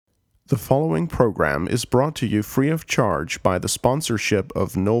The following program is brought to you free of charge by the sponsorship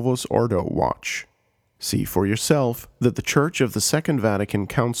of Novus Ordo Watch. See for yourself that the Church of the Second Vatican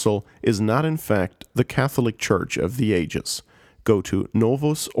Council is not in fact the Catholic Church of the ages. Go to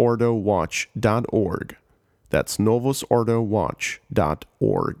novusordowatch.org. That's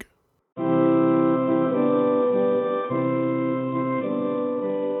novusordowatch.org.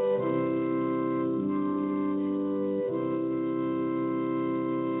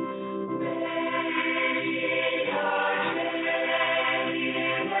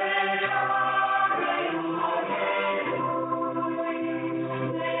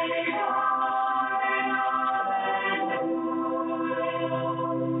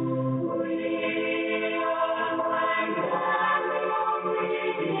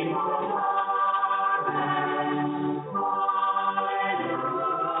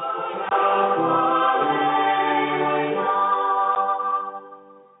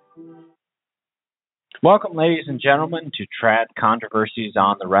 Welcome, ladies and gentlemen, to Trad Controversies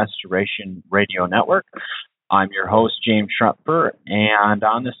on the Restoration Radio Network. I'm your host, James Schrupfer, and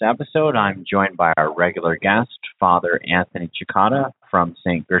on this episode, I'm joined by our regular guest, Father Anthony Cicada from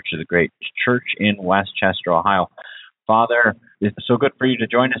St. Gertrude the Great Church in Westchester, Ohio. Father, it's so good for you to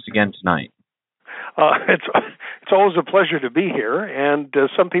join us again tonight. It's always a pleasure to be here, and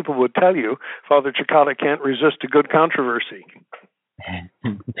some people would tell you Father Cicada can't resist a good controversy.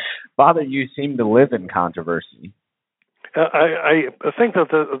 Father, you seem to live in controversy. I think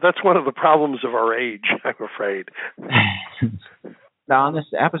that's one of the problems of our age, I'm afraid. Now, on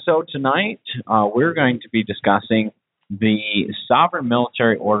this episode tonight, we're going to be discussing the Sovereign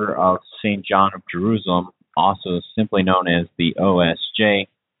Military Order of St. John of Jerusalem, also simply known as the OSJ.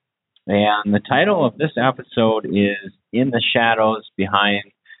 And the title of this episode is In the Shadows Behind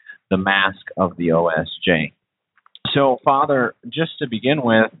the Mask of the OSJ. So, Father, just to begin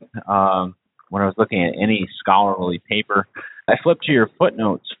with, when I was looking at any scholarly paper, I flipped to your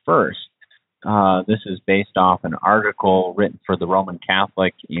footnotes first. This is based off an article written for the Roman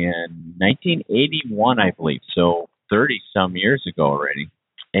Catholic in 1981, I believe, so 30-some years ago already.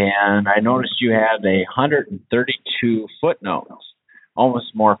 And I noticed you had 132 footnotes,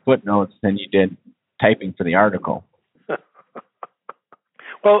 almost more footnotes than you did typing for the article.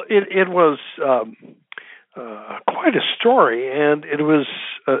 Well, it was quite a story, and it was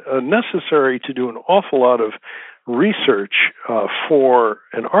necessary to do an awful lot of research for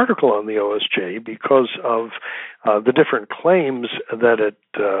an article on the OSJ because of the different claims that it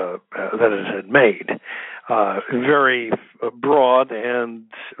had made. Very broad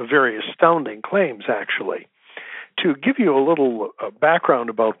and very astounding claims, actually. To give you a little background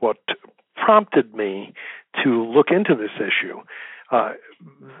about what prompted me to look into this issue,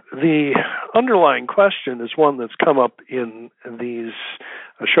 the underlying question is one that's come up in these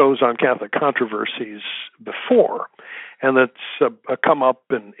shows on Catholic controversies before, and that's come up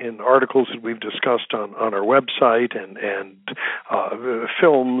in articles that we've discussed on our website and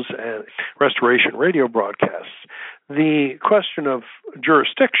films and Restoration Radio broadcasts. The question of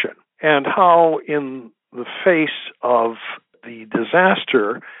jurisdiction and how, in the face of the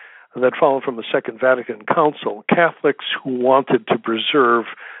disaster that followed from the Second Vatican Council, Catholics who wanted to preserve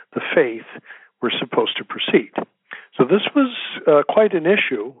the faith were supposed to proceed. So this was quite an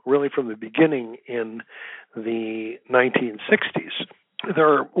issue, really, from the beginning in the 1960s.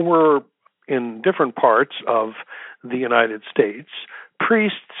 There were, in different parts of the United States,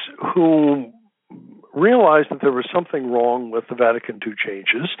 priests who realized that there was something wrong with the Vatican II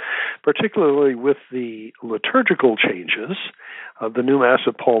changes, particularly with the liturgical changes of the new Mass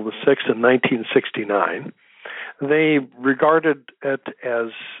of Paul VI in 1969. They regarded it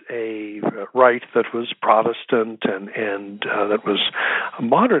as a rite that was Protestant and that was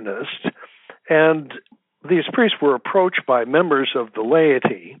modernist. And these priests were approached by members of the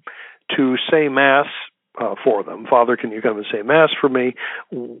laity to say Mass for them. Father, can you come and say Mass for me?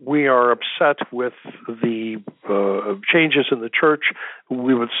 We are upset with the changes in the church.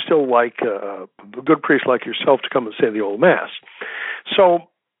 We would still like a good priest like yourself to come and say the old Mass. So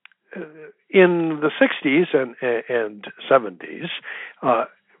in the 60s and 70s,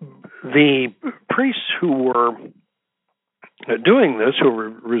 the priests who were doing this, who were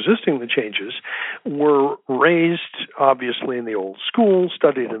resisting the changes, were raised, obviously, in the old schools,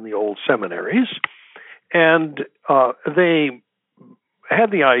 studied in the old seminaries, and they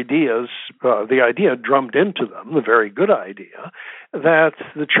had the idea drummed into them, the very good idea, that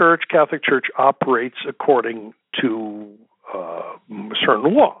the Church, Catholic Church, operates according to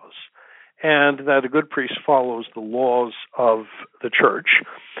certain laws, and that a good priest follows the laws of the Church,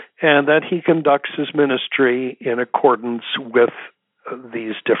 and that he conducts his ministry in accordance with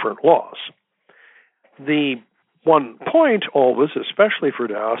these different laws. The one point always, especially for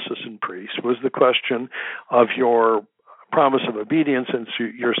diocesan priests, was the question of your promise of obedience and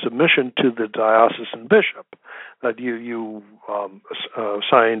your submission to the diocesan bishop, that you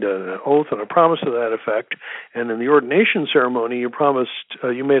signed an oath and a promise to that effect, and in the ordination ceremony you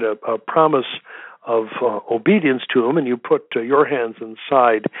made a promise of obedience to him, and you put your hands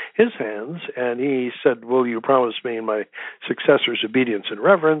inside his hands, and he said, "Will you promise me and my successors obedience and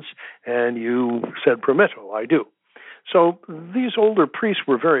reverence?" And you said, "Promitto, I do." So these older priests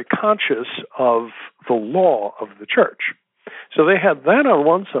were very conscious of the law of the church. So they had that on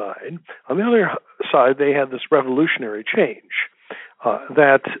one side. On the other side, they had this revolutionary change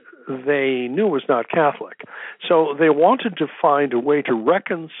that they knew was not Catholic. So they wanted to find a way to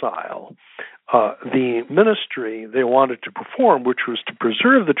reconcile the ministry they wanted to perform, which was to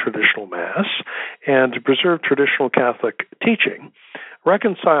preserve the traditional Mass and to preserve traditional Catholic teaching,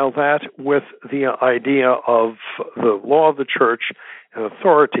 reconcile that with the idea of the law of the Church and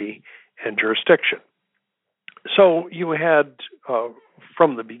authority and jurisdiction. So you had,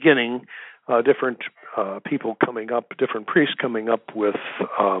 from the beginning, different people coming up, different priests coming up with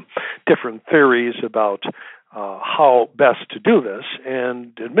different theories about how best to do this.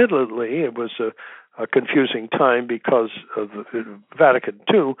 And admittedly, it was a confusing time because Vatican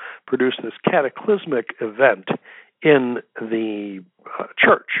II produced this cataclysmic event in the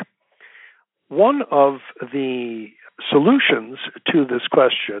church. One of the solutions to this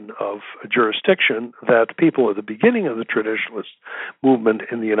question of jurisdiction that people at the beginning of the traditionalist movement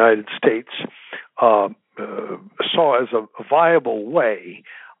in the United States saw as a viable way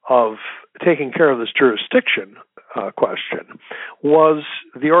of taking care of this jurisdiction question was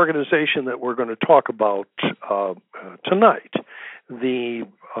the organization that we're going to talk about tonight. The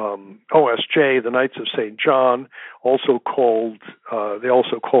OSJ, the Knights of St. John, they also call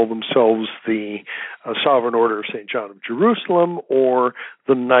themselves the Sovereign Order of St. John of Jerusalem, or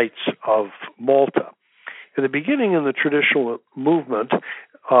the Knights of Malta. In the beginning in the traditional movement,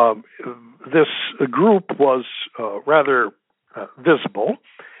 this group was rather visible,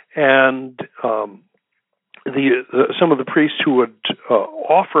 and some of the priests who would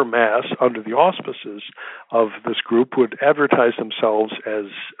offer Mass under the auspices of this group would advertise themselves as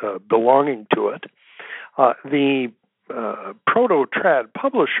belonging to it. The proto-trad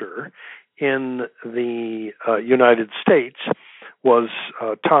publisher in the United States was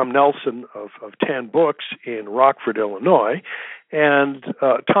Tom Nelson of Tan Books in Rockford, Illinois, and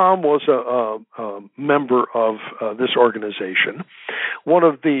Tom was a member of this organization. One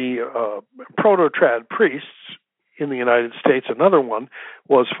of the proto-trad priests in the United States, another one,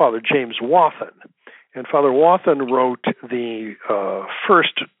 was Father James Wathen. And Father Wathen wrote the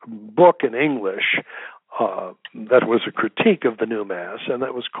first book in English that was a critique of the New Mass, and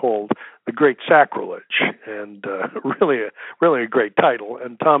that was called The Great Sacrilege, and really a great title.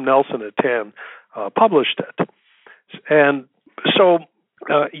 And Tom Nelson at Tan published it. And so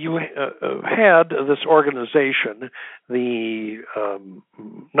you had this organization, the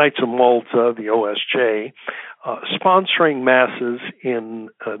Knights of Malta, the OSJ, sponsoring Masses in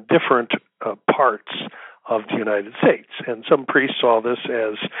different parts of the United States. And some priests saw this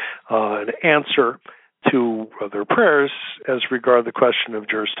as an answer to their prayers as regard the question of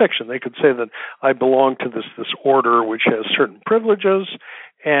jurisdiction. They could say that I belong to this order which has certain privileges,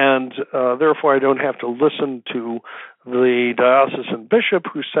 and therefore I don't have to listen to the diocesan bishop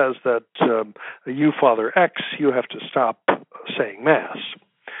who says that you, Father X, you have to stop saying Mass.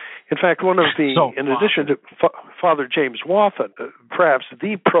 In fact, one of the, in addition to Father James Wathen, perhaps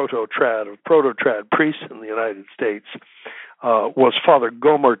the proto-trad of proto-trad priests in the United States, was Father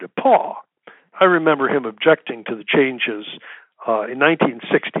Gomer de Paul. I remember him objecting to the changes in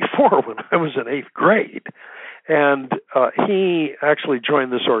 1964 when I was in 8th grade. And he actually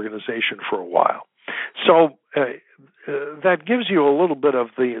joined this organization for a while. So that gives you a little bit of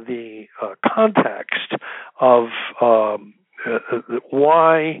the context of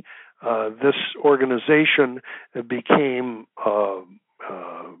why this organization became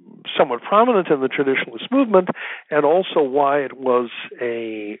somewhat prominent in the traditionalist movement, and also why it was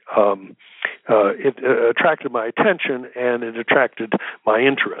it attracted my attention and it attracted my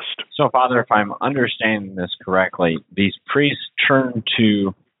interest. So, Father, if I'm understanding this correctly, these priests turned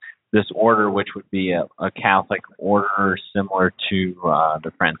to this order, which would be a Catholic order similar to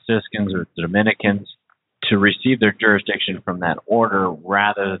the Franciscans or the Dominicans, to receive their jurisdiction from that order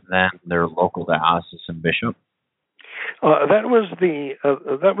rather than their local diocesan bishop? That was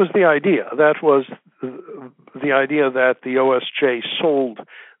the idea. That was the idea that the OSJ sold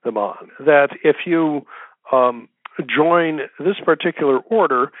them on. That if you join this particular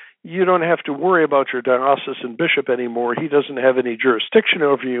order, you don't have to worry about your diocesan bishop anymore. He doesn't have any jurisdiction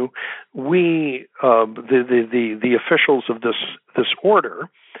over you. We, the officials of this order,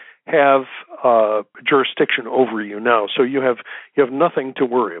 have jurisdiction over you now. So you have nothing to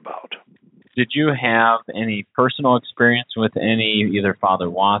worry about. Did you have any personal experience with either Father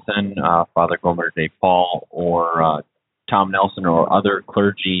Wathen, Father Gomer de Paul, or Tom Nelson, or other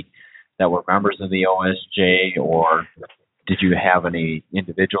clergy that were members of the OSJ, or did you have any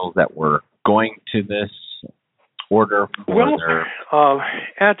individuals that were going to this order?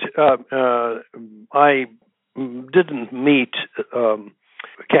 I didn't meet a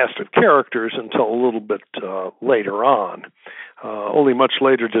cast of characters until a little bit later on. Only much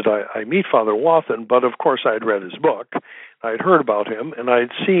later did I meet Father Wathen, but of course I had read his book. I had heard about him, and I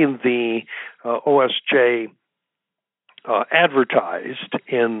had seen the OSJ advertised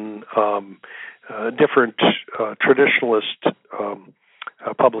in different traditionalist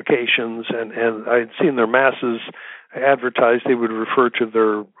publications, and I had seen their masses advertised. They would refer to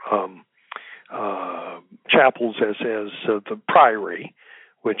their chapels as the priory,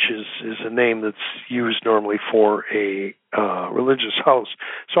 which is a name that's used normally for a religious house.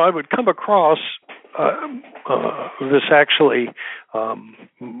 So I would come across this actually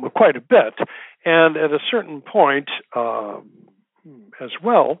quite a bit, and at a certain point as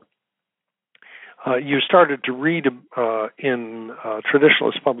well, you started to read in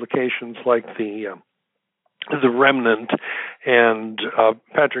traditionalist publications like the Remnant and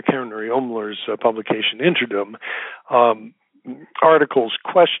Patrick Henry Omler's publication Interdum, articles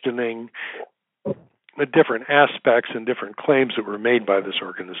questioning the different aspects and different claims that were made by this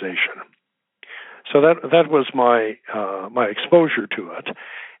organization. So that was my exposure to it,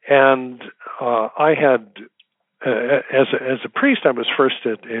 and I had as a priest, I was first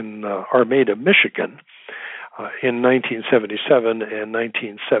in Armada, Michigan, in 1977 and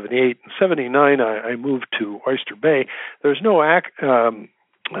 1978. In 79, I moved to Oyster Bay. There's no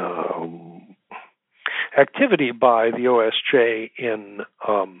activity by the OSJ in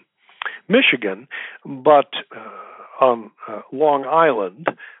Michigan, but on Long Island.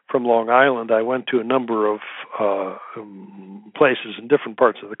 From Long Island, I went to a number of places in different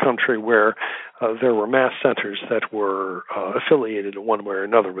parts of the country where there were mass centers that were affiliated in one way or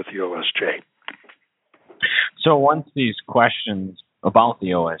another with the OSJ. So once these questions about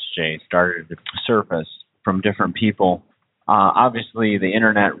the OSJ started to surface from different people, obviously the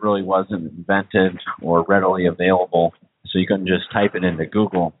internet really wasn't invented or readily available, so you couldn't just type it into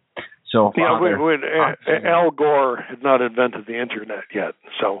Google. So Al Gore had not invented the internet yet,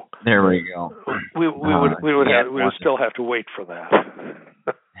 so there we go. We would still have to wait for that.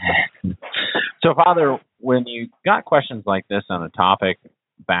 So, Father, when you got questions like this on a topic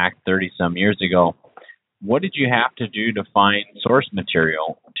back 30-some years ago, what did you have to do to find source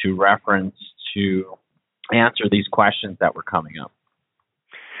material to reference to answer these questions that were coming up?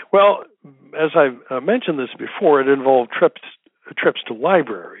 Well, as I mentioned this before, it involved trips to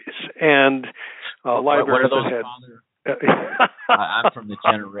libraries, and libraries what are those, Father? I'm from the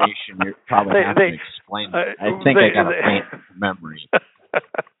generation. You probably have to explain it. I think I got a faint memory.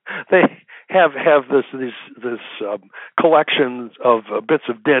 They have this collection of bits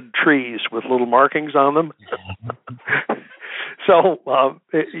of dead trees with little markings on them. So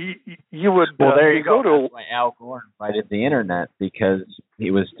you would there you go. That's why Al Gore invited the internet, because he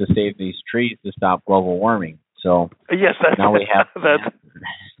was to save these trees to stop global warming. So yes, now we have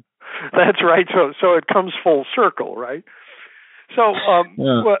that's right. So it comes full circle, right? So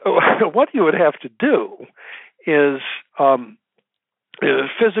what you would have to do is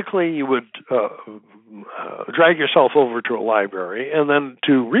physically you would drag yourself over to a library, and then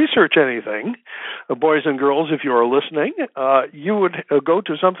to research anything, boys and girls, if you are listening, you would go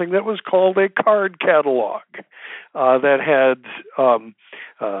to something that was called a card catalog that had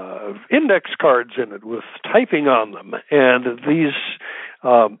index cards in it with typing on them, and these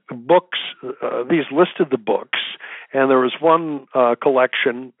books, these listed the books, and there was one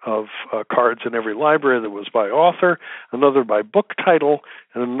collection of cards in every library that was by author, another by book title,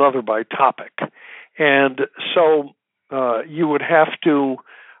 and another by topic. And so you would have to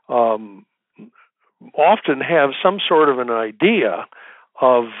often have some sort of an idea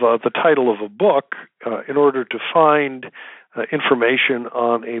of the title of a book in order to find information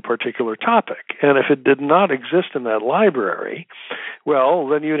on a particular topic. And if it did not exist in that library, well,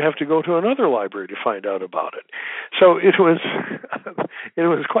 then you'd have to go to another library to find out about it. So it was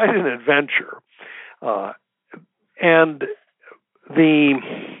quite an adventure. And the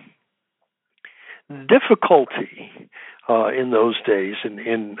difficulty in those days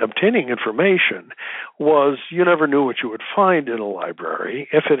in obtaining information was you never knew what you would find in a library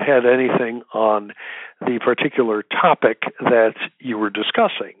if it had anything on the particular topic that you were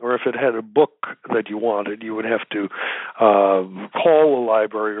discussing, or if it had a book that you wanted, you would have to call a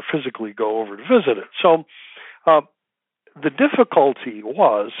library or physically go over to visit it. So the difficulty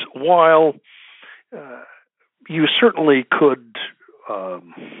was, while you certainly could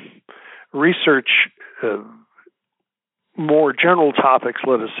research more general topics,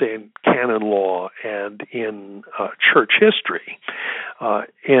 let us say in canon law and in church history,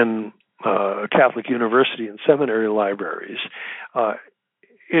 in Catholic university and seminary libraries,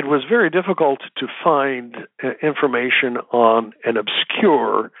 it was very difficult to find information on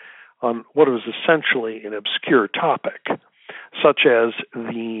what was essentially an obscure topic, such as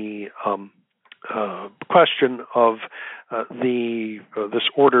the question of this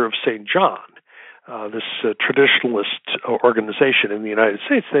Order of St. John, this traditionalist organization in the United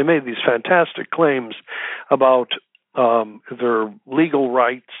States. They made these fantastic claims about their legal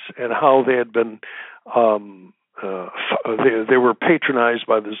rights and how they had been they were patronized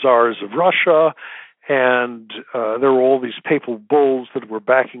by the czars of Russia, and there were all these papal bulls that were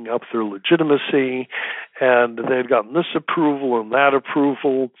backing up their legitimacy, and they had gotten this approval and that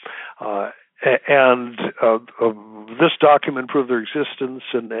approval, and this document proved their existence,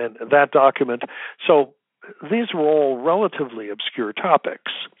 and that document. So these were all relatively obscure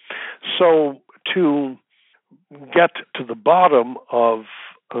topics. So to get to the bottom of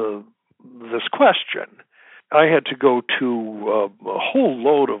this question, I had to go to a whole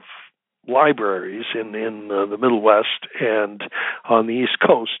load of libraries in the Middle West and on the East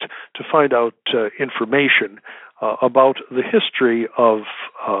Coast to find out information about the history of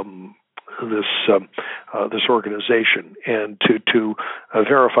this organization and to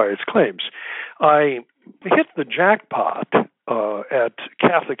verify its claims. I hit the jackpot at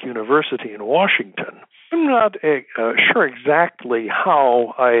Catholic University in Washington. I'm not sure exactly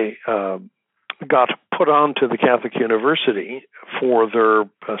how I got put onto the Catholic University for their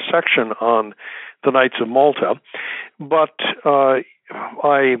section on the Knights of Malta, but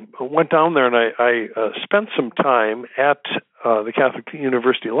I went down there and I spent some time at the Catholic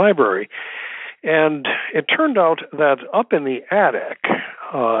University Library, and it turned out that up in the attic,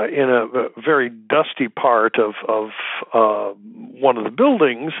 in a very dusty part of one of the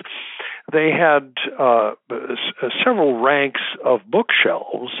buildings, they had several ranks of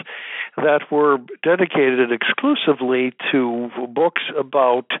bookshelves that were dedicated exclusively to books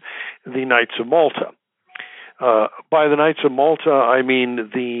about the Knights of Malta. By the Knights of Malta, I mean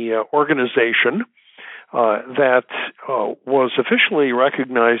the organization that was officially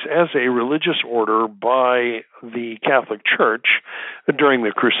recognized as a religious order by the Catholic Church during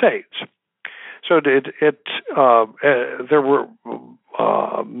the Crusades. So there were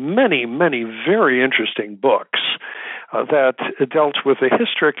many, many very interesting books that dealt with the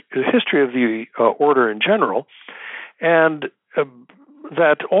history of the order in general, and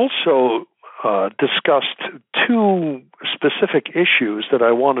that also discussed two specific issues that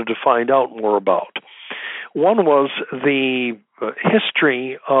I wanted to find out more about. One was the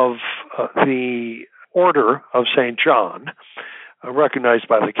history of the Order of St. John, recognized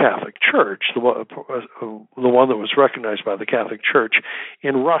by the Catholic Church, the one that was recognized by the Catholic Church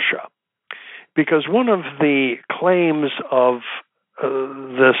in Russia. Because one of the claims of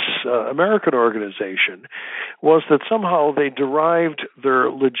this American organization was that somehow they derived their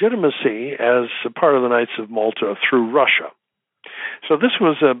legitimacy as a part of the Knights of Malta through Russia. So this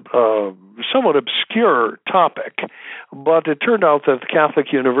was a somewhat obscure topic, but it turned out that the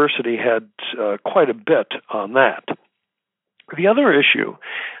Catholic University had quite a bit on that. The other issue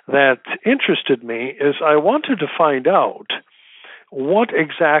that interested me is I wanted to find out what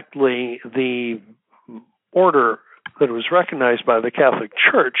exactly the order that was recognized by the Catholic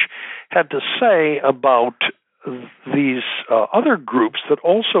Church had to say about these other groups that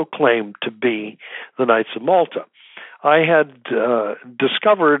also claimed to be the Knights of Malta. I had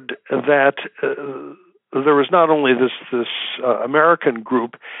discovered that there was not only this American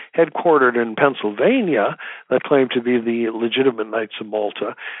group headquartered in Pennsylvania that claimed to be the legitimate Knights of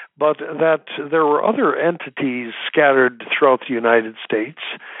Malta, but that there were other entities scattered throughout the United States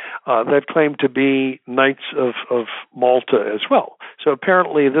that claimed to be Knights of Malta as well. So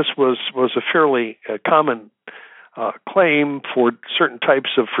apparently this was a fairly common claim for certain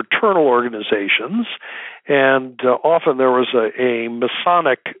types of fraternal organizations, and often there was a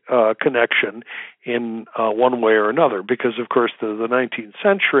Masonic connection in one way or another, because of course the 19th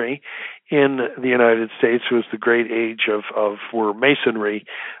century in the United States was the great age of where Masonry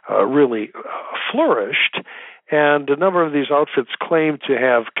really flourished, And a number of these outfits claim to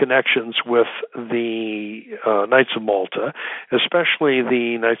have connections with the Knights of Malta, especially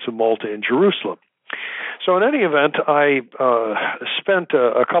the Knights of Malta in Jerusalem. So in any event, I spent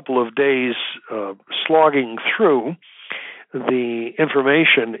a couple of days slogging through the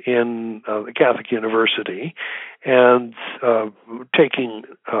information in the Catholic University and taking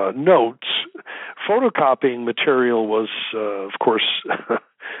notes. Photocopying material was, of course,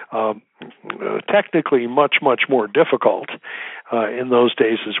 technically much more difficult in those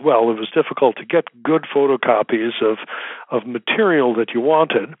days as well. It was difficult to get good photocopies of material that you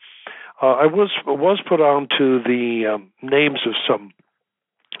wanted. I was put on to the names of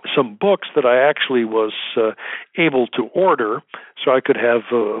some books that I actually was able to order, so I could have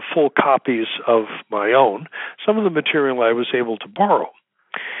full copies of my own. Some of the material I was able to borrow.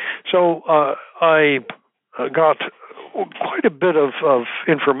 So I got quite a bit of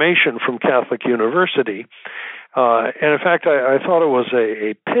information from Catholic University, and in fact, I thought it was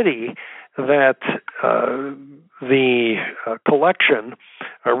a pity that the collection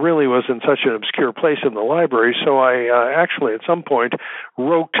really was in such an obscure place in the library. So I actually, at some point,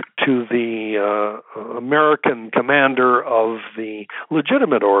 wrote to the American commander of the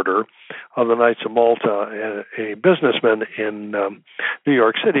legitimate order of the Knights of Malta, a businessman in New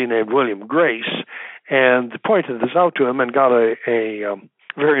York City named William Grace, and pointed this out to him and got a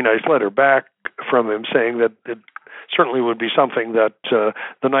very nice letter back from him saying that it certainly would be something that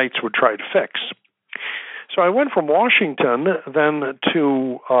the Knights would try to fix. So I went from Washington then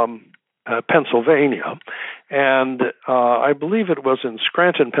to Pennsylvania, and I believe it was in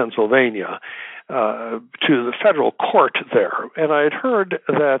Scranton, Pennsylvania, to the federal court there. And I had heard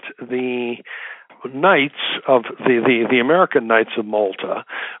that the Knights of the American Knights of Malta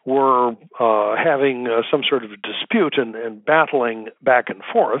were having some sort of a dispute and battling back and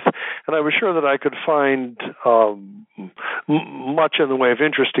forth, and I was sure that I could find much in the way of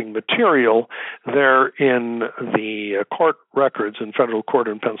interesting material there in the court records in federal court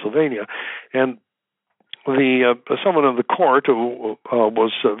in Pennsylvania. And the someone in the court who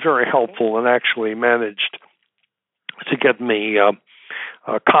was very helpful and actually managed to get me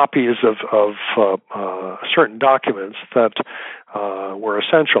copies of certain documents that were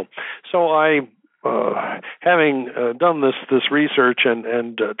essential. So I, having done this research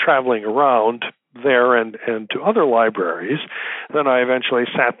and traveling around there and to other libraries, then I eventually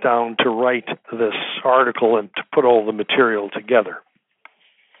sat down to write this article and to put all the material together.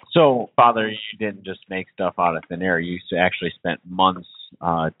 So, Father, you didn't just make stuff out of thin air. You actually spent months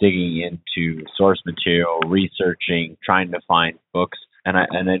digging into source material, researching, trying to find books. And I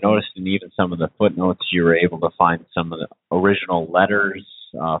noticed in even some of the footnotes, you were able to find some of the original letters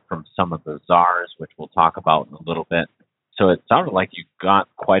from some of the czars, which we'll talk about in a little bit. So it sounded like you got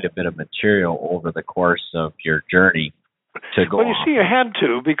quite a bit of material over the course of your journey to go on. Well, you see, you had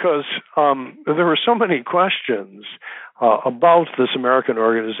to, because there were so many questions about this American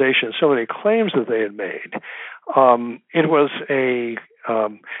organization, so many claims that they had made. It was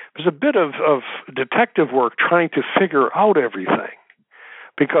a bit of detective work trying to figure out everything.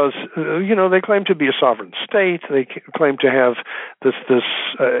 Because, they claim to be a sovereign state. They claim to have this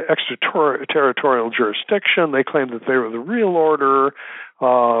extraterritorial jurisdiction. They claim that they were the real order,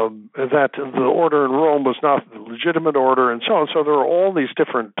 that the order in Rome was not the legitimate order, and so on. So there are all these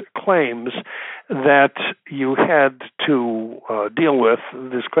different claims that you had to deal with,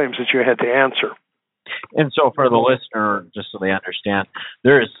 these claims that you had to answer. And so for the listener, just so they understand,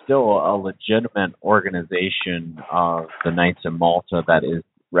 there is still a legitimate organization of the Knights of Malta that is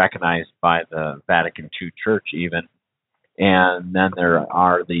recognized by the Vatican II Church even. And then there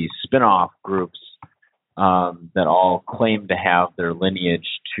are these spin-off groups that all claim to have their lineage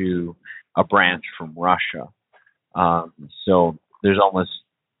to a branch from Russia. So there's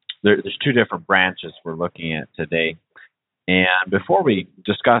two different branches we're looking at today. And before we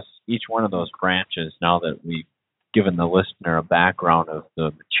discuss each one of those branches, now that we've given the listener a background of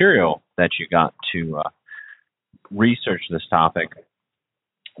the material that you got to research this topic,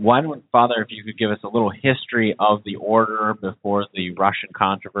 why don't, Father, if you could give us a little history of the order before the Russian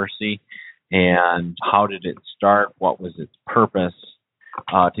controversy, and how did it start, what was its purpose,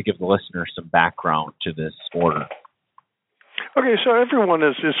 to give the listener some background to this order. Okay, so everyone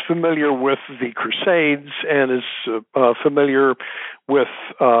is familiar with the Crusades and is familiar with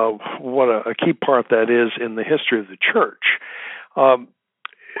what a key part that is in the history of the Church.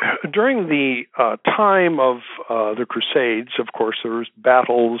 During the time of the Crusades, of course, there was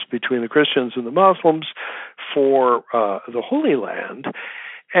battles between the Christians and the Muslims for the Holy Land,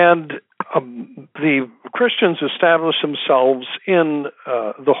 and the Christians established themselves in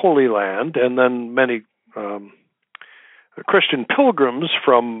the Holy Land, and then many Christian pilgrims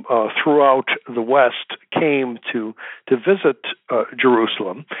from throughout the West came to visit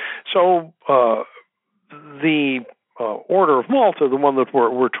Jerusalem. So the Order of Malta, the one that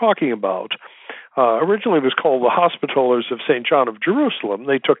we're talking about, originally was called the Hospitallers of St. John of Jerusalem.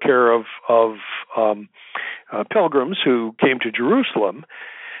 They took care of pilgrims who came to Jerusalem.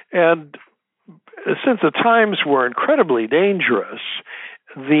 And since the times were incredibly dangerous,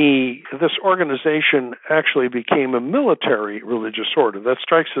 this organization actually became a military religious order. That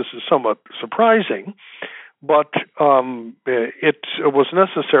strikes us as somewhat surprising, but it was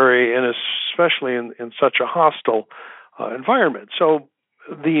necessary, and especially in such a hostile environment. So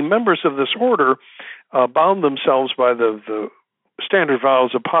the members of this order bound themselves by the standard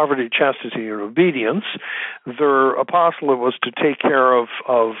vows of poverty, chastity, and obedience. Their apostolate was to take care of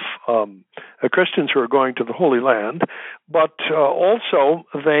Christians who are going to the Holy Land, but also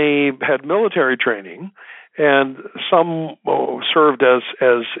they had military training, and some served as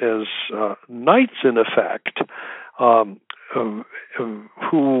knights in effect, who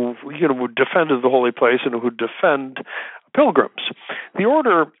would defended the holy place and who would defend pilgrims. The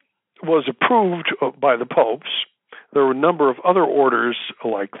order was approved by the popes. There were a number of other orders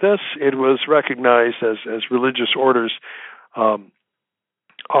like this. It was recognized as religious orders are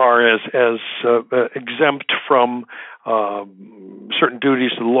as exempt from certain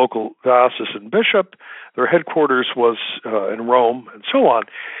duties to the local diocesan bishop. Their headquarters was in Rome, and so on.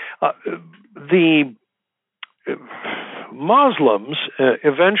 The Muslims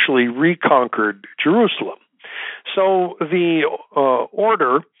eventually reconquered Jerusalem. So the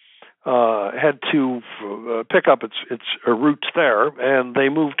order had to pick up its roots there, and they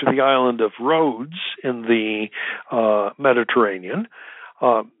moved to the island of Rhodes in the Mediterranean,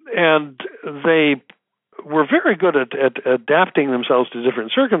 and they were very good at adapting themselves to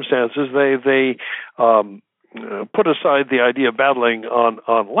different circumstances. They put aside the idea of battling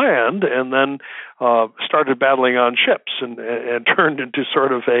on land, and then started battling on ships, and turned into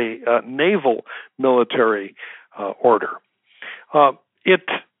sort of a naval military order. It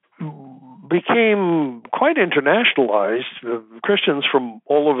became quite internationalized. Christians from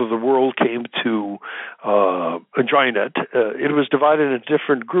all over the world came to join it. It was divided into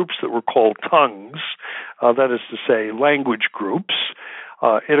different groups that were called tongues, that is to say, language groups.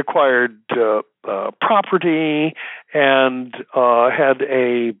 It acquired property and had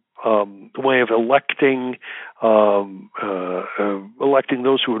a way of electing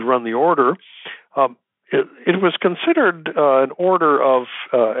those who would run the order. It was considered an order of,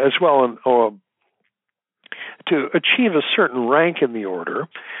 as well, to achieve a certain rank in the order,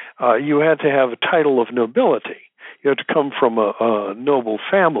 you had to have a title of nobility. You had to come from a noble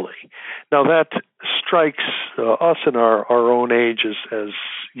family. Now that strikes us in our own age as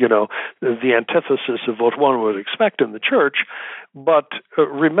the antithesis of what one would expect in the church. But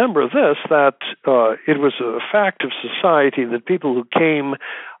remember this, that it was a fact of society that people who came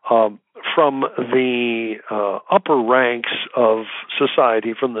from the upper ranks of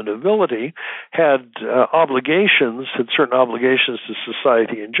society, from the nobility, had certain obligations to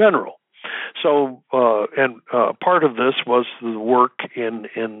society in general. So, part of this was the work in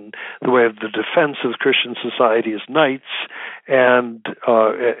the way of the defense of Christian society as knights and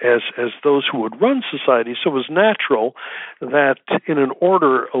as those who would run society. So it was natural that in an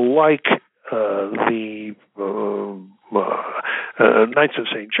order like the Knights of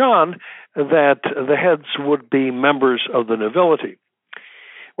St. John, that the heads would be members of the nobility.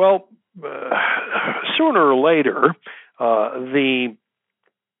 Well, sooner or later, the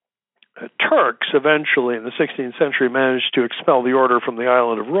Turks eventually in the 16th century managed to expel the order from the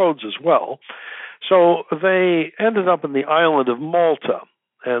island of Rhodes as well. So they ended up in the island of Malta,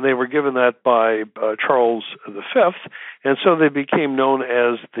 and they were given that by Charles V, and so they became known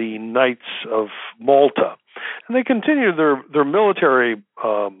as the Knights of Malta. And they continued their military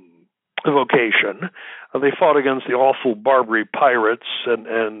vocation. They fought against the awful Barbary pirates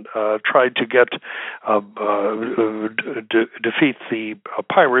and tried to defeat the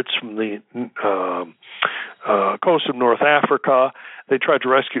pirates from the coast of North Africa. They tried to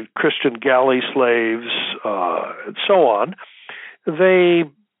rescue Christian galley slaves, and so on. They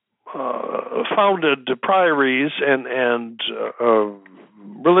founded priories and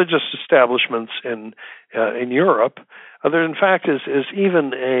religious establishments in Europe. There, in fact, is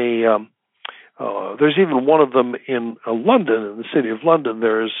even there's even one of them in London, in the city of London.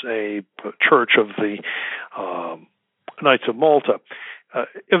 There's a church of the Knights of Malta.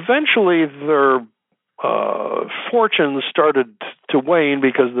 Eventually, their fortunes started to wane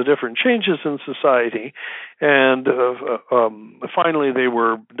because of the different changes in society, and finally they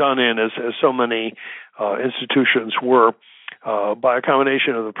were done in, as so many institutions were by a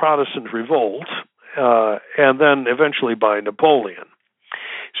combination of the Protestant revolt and then eventually by Napoleon.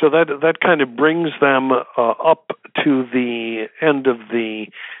 So that kind of brings them up to the end of the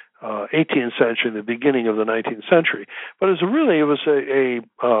 18th century, the beginning of the 19th century. But it was a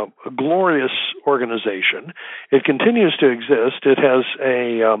glorious organization. It continues to exist. It has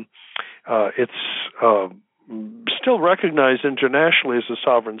it's still recognized internationally as a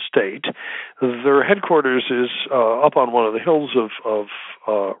sovereign state. Their headquarters is up on one of the hills of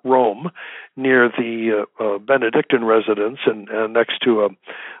Rome, near the Benedictine residence, and next to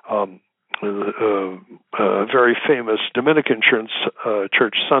a very famous Dominican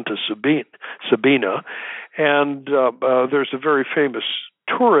church, Santa Sabina, and there's a very famous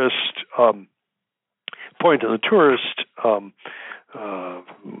tourist point in the tourist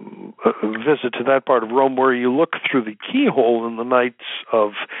visit to that part of Rome, where you look through the keyhole in the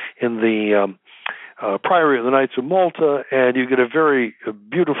Priory of the Knights of Malta, and you get a very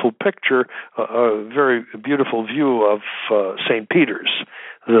beautiful picture, a very beautiful view of St. Peter's,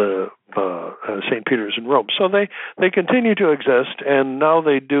 St. Peter's in Rome. So they continue to exist, and now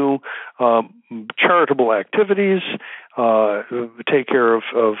they do charitable activities, take care of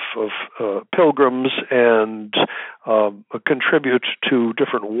pilgrims, and contribute to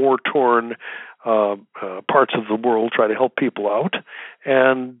different war-torn parts of the world, try to help people out.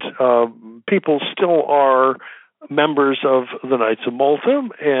 And people still are members of the Knights of Malta,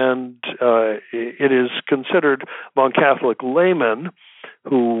 and it is considered among Catholic laymen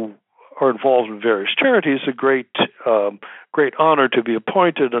who are involved in various charities a great honor to be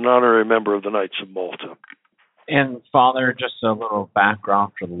appointed an honorary member of the Knights of Malta. And Father, just a little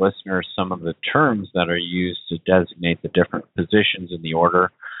background for the listeners, some of the terms that are used to designate the different positions in the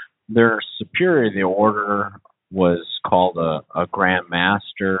order. Their superior of the order was called a Grand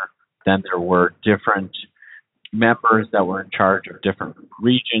Master. Then there were different members that were in charge of different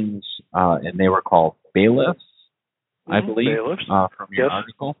regions, and they were called bailiffs, I believe, bailiffs. From your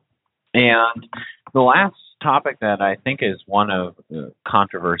article. And the last topic that I think is one of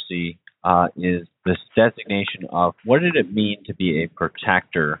controversy is this designation of what did it mean to be a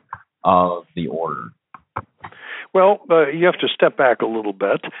protector of the order? Well, you have to step back a little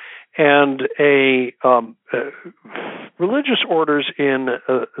bit, and religious orders in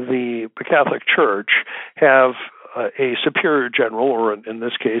the Catholic Church have a superior general, or in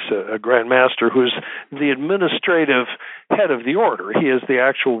this case, a Grand Master, who's the administrative head of the order. He is the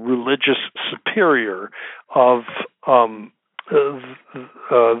actual religious superior of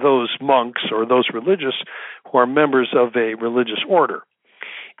those monks or those religious who are members of a religious order.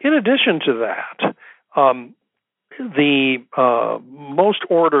 In addition to that, the most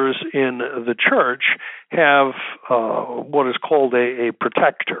orders in the church have what is called a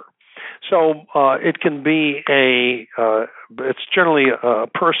protector. So it can be it's generally a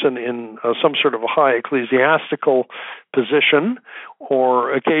person in some sort of a high ecclesiastical position,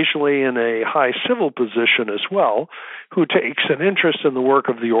 or occasionally in a high civil position as well, who takes an interest in the work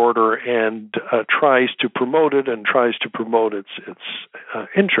of the order and tries to promote it and tries to promote its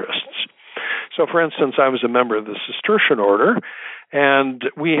interests. So, for instance, I was a member of the Cistercian order, and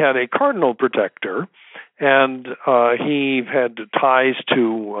we had a cardinal protector, and he had ties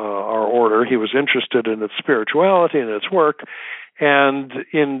to our order. He was interested in its spirituality and its work, and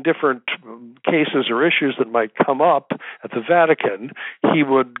in different cases or issues that might come up at the Vatican, he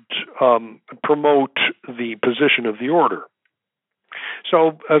would promote the position of the order.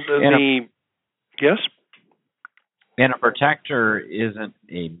 So, yes? And a protector isn't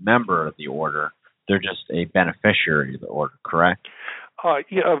a member of the order. They're just a beneficiary of the order, correct? A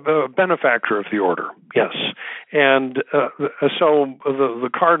benefactor of the order, yes. And so the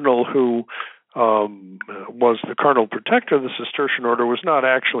cardinal who was the cardinal protector of the Cistercian order was not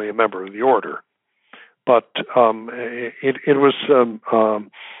actually a member of the order, but it was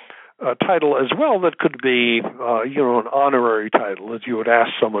a title as well that could be, an honorary title, that you would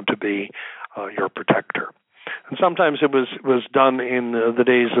ask someone to be your protector. And sometimes it was done in the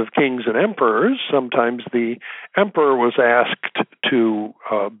days of kings and emperors. Sometimes the emperor was asked to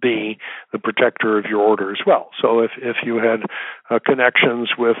be the protector of your order as well. So if you had connections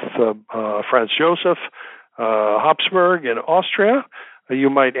with Franz Joseph Habsburg in Austria, you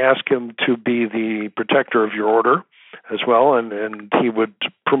might ask him to be the protector of your order as well, and he would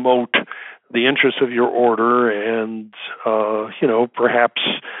promote the interests of your order and, perhaps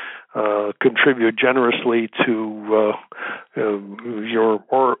contribute generously to your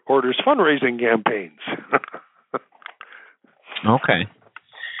order's fundraising campaigns. Okay.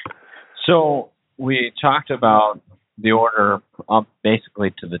 So we talked about the order up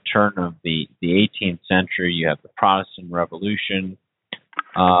basically to the turn of the 18th century. You have the Protestant Revolution,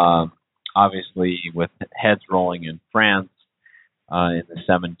 obviously with heads rolling in France in the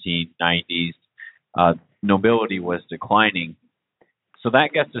 1790s. Nobility was declining. So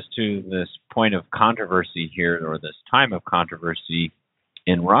that gets us to this point of controversy here, or this time of controversy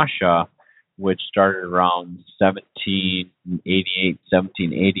in Russia, which started around 1788,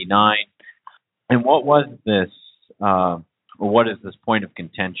 1789. And what was this, or what is this point of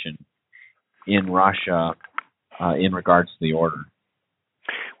contention in Russia in regards to the order?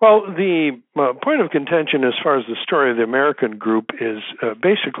 Well, the point of contention as far as the story of the American group is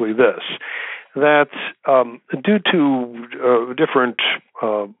basically this, that due to different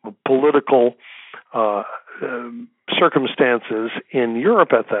political circumstances in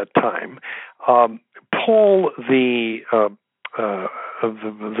Europe at that time, Paul, the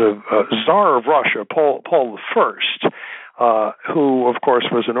Tsar of Russia, Paul I, who of course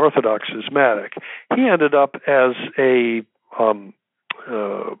was an Orthodox schismatic, he ended up as a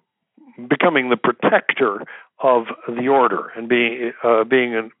becoming the protector of the order and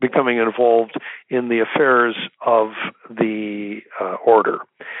becoming involved in the affairs of the order.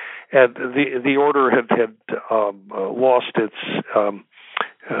 And the order had lost its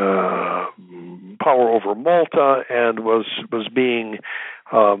power over Malta and was being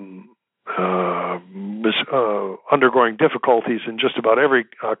undergoing difficulties in just about every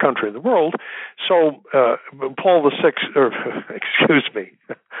country in the world. So Paul I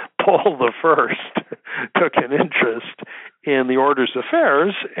took an interest in the order's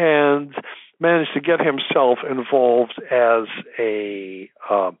affairs and managed to get himself involved as a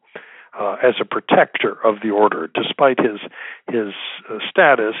protector of the order, despite his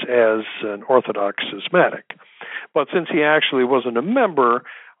status as an Orthodox schismatic. But since he actually wasn't a member,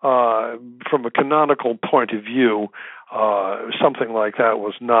 from a canonical point of view, something like that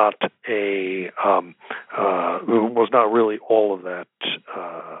was not really all that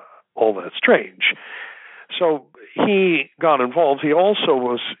strange. So he got involved. He also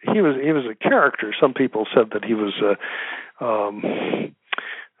was a character. Some people said that he was a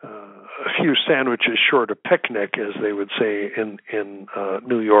few sandwiches short of picnic, as they would say in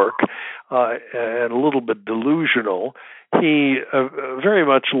New York, and a little bit delusional. He very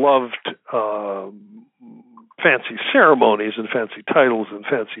much loved fancy ceremonies and fancy titles and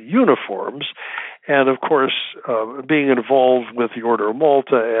fancy uniforms, and of course, being involved with the Order of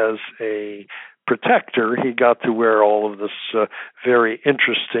Malta as a protector, he got to wear all of this very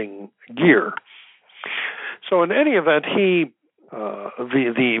interesting gear. So, in any event,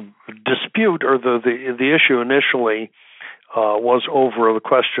 the dispute or the issue initially was over the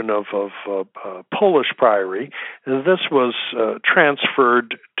question of Polish priory. This was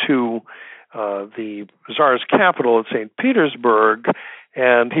transferred to the Tsar's capital at St. Petersburg,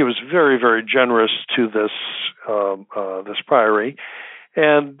 and he was very, very generous to this priory.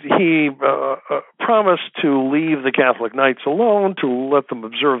 And he promised to leave the Catholic Knights alone, to let them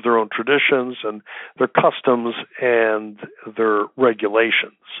observe their own traditions and their customs and their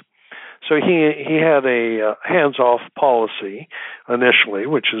regulations. So he had a hands-off policy initially,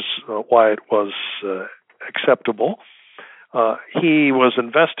 which is why it was acceptable. He was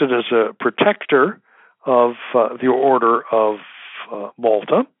invested as a protector of the Order of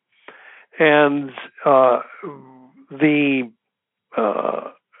Malta, and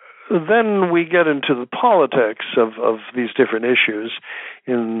then we get into the politics of these different issues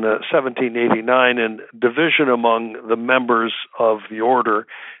in 1789, and division among the members of the order,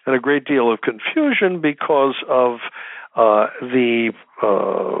 and a great deal of confusion because of a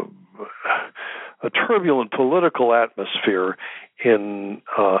turbulent political atmosphere in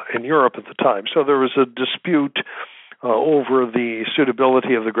Europe at the time. So there was a dispute over the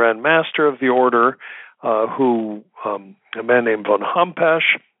suitability of the Grand Master of the order, a man named von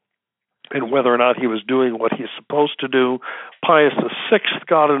Hompesch, and whether or not he was doing what he's supposed to do. Pius VI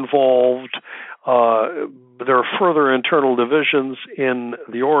got involved. There are further internal divisions in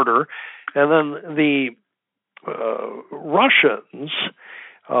the order. And then the Russians,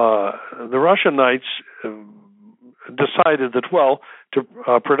 the Russian Knights, decided that, to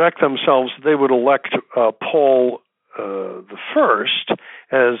protect themselves, they would elect Paul I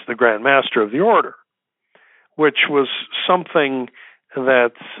as the Grand Master of the order, which was something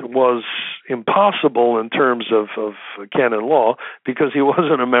that was impossible in terms of canon law, because he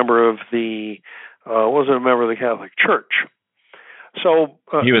wasn't a member of the Catholic Church. So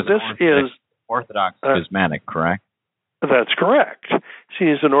he was Orthodox schismatic, correct? That's correct. He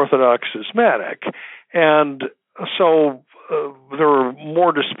is an Orthodox schismatic, and so there were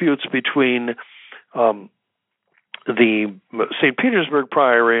more disputes between the St. Petersburg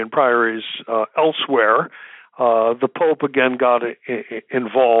Priory and priories elsewhere, the Pope again got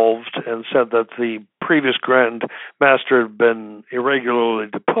involved and said that the previous Grand Master had been irregularly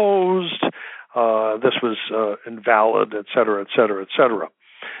deposed. This was invalid, et cetera, et cetera, et cetera.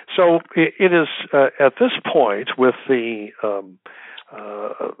 So it is at this point, with the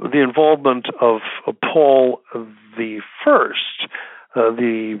involvement of Paul the First,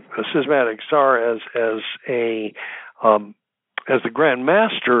 the schismatic Tsar, as the Grand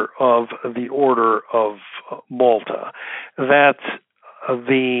Master of the Order of Malta, that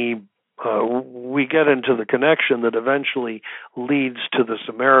we get into the connection that eventually leads to this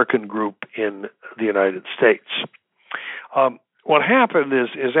American group in the United States. What happened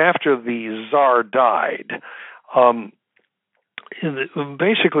is after the Tsar died,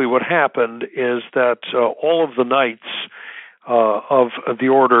 basically what happened is that all of the knights of the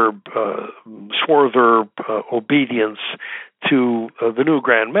order swore their obedience to the new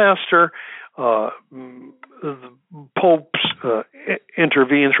Grand Master. The popes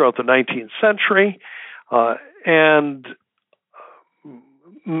intervened throughout the 19th century and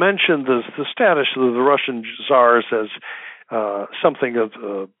mentioned the status of the Russian Tsars as something of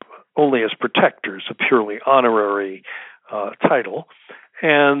only as protectors, a purely honorary title,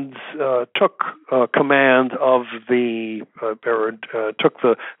 and took command of took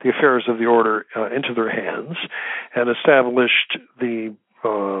the affairs of the order into their hands, and established this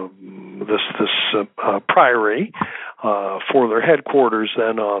priory for their headquarters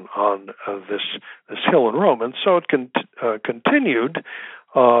then on this hill in Rome, and so it continued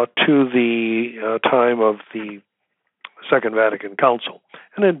to the time of the Second Vatican Council,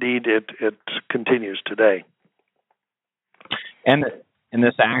 and indeed it continues today. And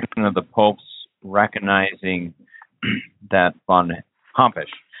this action of the popes recognizing that von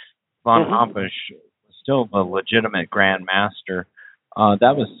Hompesch was still the legitimate Grand Master,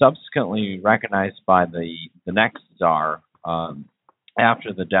 that was subsequently recognized by the next Tsar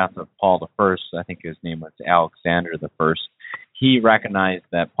after the death of Paul I. I think his name was Alexander I. He recognized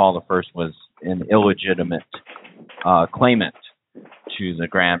that Paul I was an illegitimate claimant to the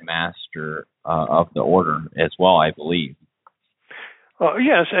Grand Master of the order as well, I believe.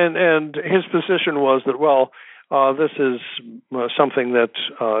 Yes, and his position was that, this is something that,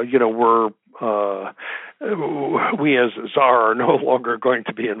 we as Tsar are no longer going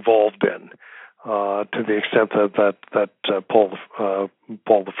to be involved in, to the extent that Paul I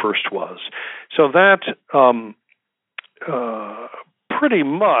was. So that pretty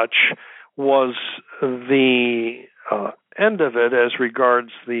much was the end of it as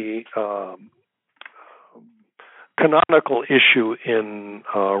regards the canonical issue in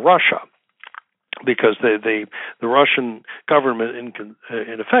Russia, because the Russian government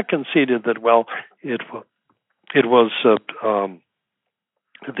in effect conceded that it was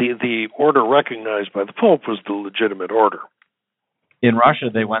the order recognized by the Pope was the legitimate order. In Russia,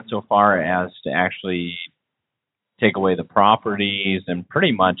 they went so far as to actually take away the properties and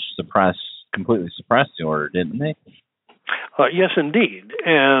pretty much completely suppress the order, didn't they? Yes, indeed.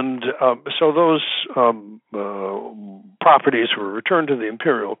 And so those properties were returned to the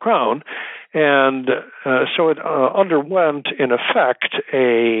imperial crown, and so it underwent, in effect,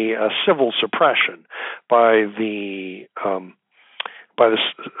 a civil suppression by the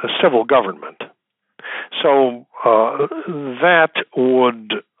civil government. So that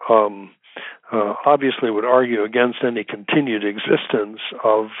would obviously would argue against any continued existence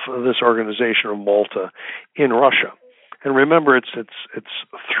of this organization of Malta in Russia. And remember, it's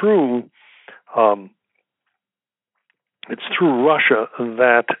through Russia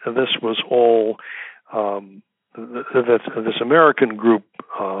that this was all that this American group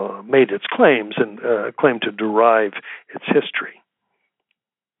made its claims and claimed to derive its history.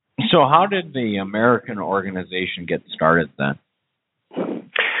 So, how did the American organization get started then?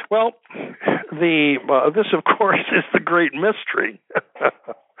 Well, this, of course, is the great mystery.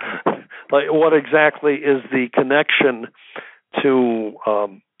 Like, what exactly is the connection to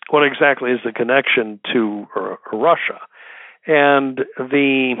Russia? And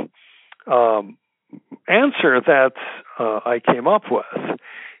the answer that I came up with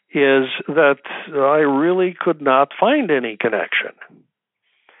is that I really could not find any connection.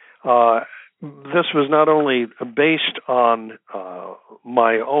 This was not only based on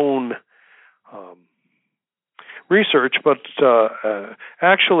my own research, but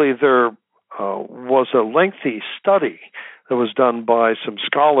actually there was a lengthy study that was done by some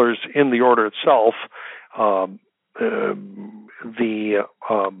scholars in the order itself, the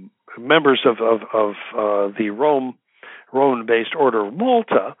members of the Rome-based Order of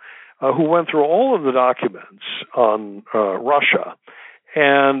Malta, who went through all of the documents on Russia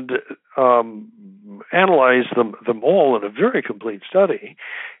and analyzed them all in a very complete study,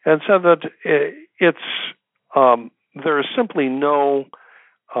 and said that there is simply no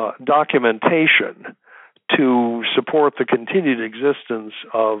documentation to support the continued existence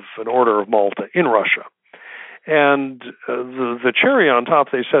of an Order of Malta in Russia. And the cherry on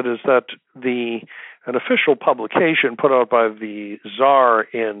top, they said, is that an official publication put out by the Tsar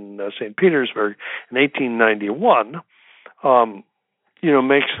in St. Petersburg in 1891,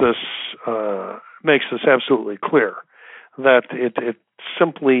 makes this absolutely clear, that it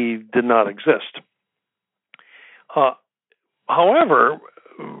simply did not exist. However,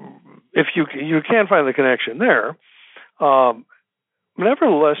 if you can't find the connection there,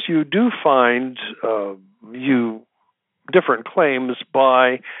 nevertheless, you do find different claims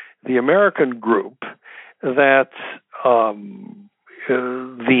by the American group that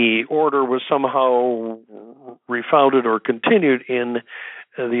the order was somehow refounded or continued in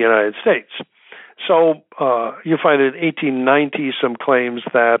the United States. So you find in 1890 some claims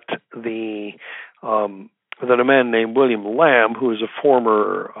that that a man named William Lamb, who is a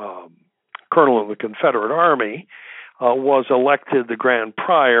former colonel of the Confederate Army, was elected the Grand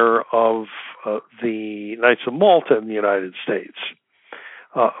Prior of the Knights of Malta in the United States.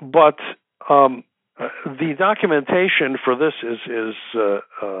 But the documentation for this is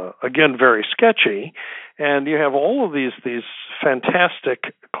again very sketchy, and you have all of these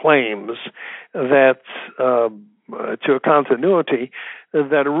fantastic claims that to a continuity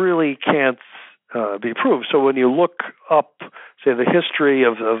that really can't be proved. So when you look up, say, the history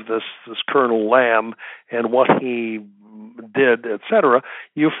of this Colonel Lamb and what he did, etc.,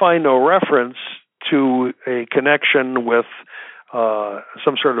 you find no reference to a connection with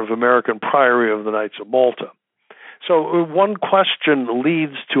some sort of American priory of the Knights of Malta. So one question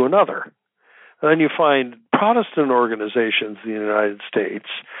leads to another. And then you find Protestant organizations in the United States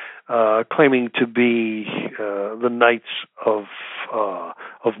claiming to be the Knights of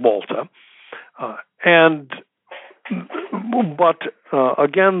Malta. But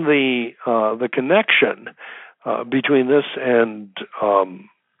again, the connection between this and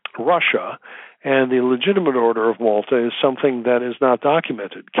Russia and the legitimate Order of Malta is something that is not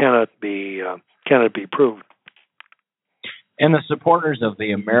documented, cannot be proved. And the supporters of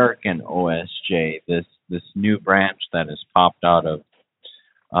the American OSJ, this new branch that has popped out of,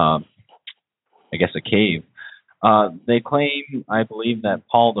 I guess, a cave, they claim, I believe, that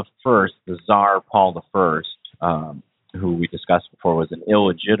Paul I, the Tsar Paul I, who we discussed before, was an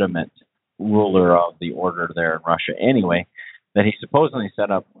illegitimate ruler of the order there in Russia anyway, that he supposedly set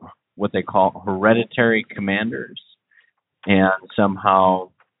up what they call hereditary commanders, and somehow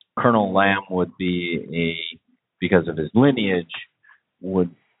Colonel Lamb would be because of his lineage, would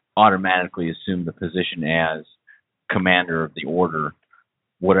automatically assume the position as commander of the order,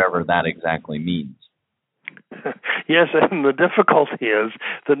 whatever that exactly means. Yes, and the difficulty is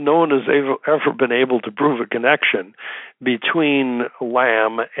that no one has ever been able to prove a connection between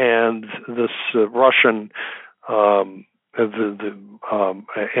Lamb and this Russian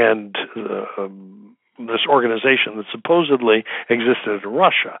this organization that supposedly existed in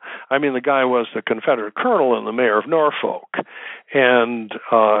Russia. I mean, the guy was the Confederate colonel and the mayor of Norfolk, and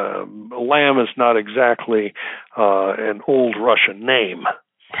Lamb is not exactly an old Russian name.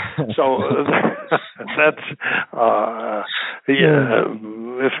 So that's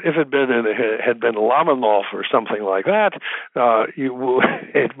if it had been Lamanov or something like that,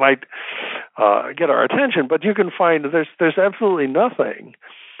 it might get our attention. But you can find there's absolutely nothing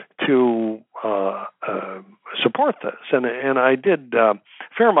to support this, and I did a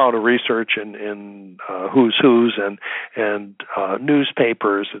fair amount of research in who's and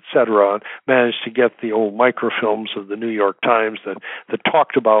newspapers, etc. Managed to get the old microfilms of the New York Times that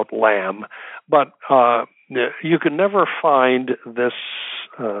talked about Lamb, but you can never find this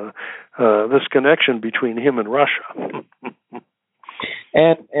connection between him and Russia.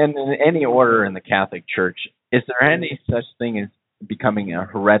 And in any order in the Catholic Church, is there any such thing as becoming a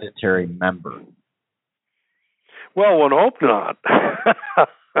hereditary member? Well, one hope not,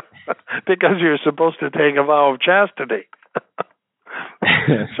 because you're supposed to take a vow of chastity.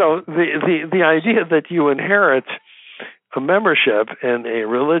 So the idea that you inherit a membership in a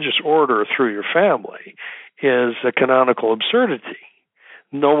religious order through your family is a canonical absurdity.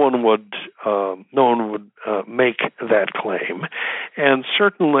 No one would make that claim, and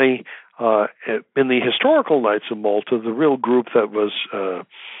certainly in the historical Knights of Malta, the real group that was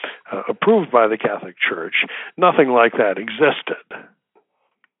approved by the Catholic Church, nothing like that existed.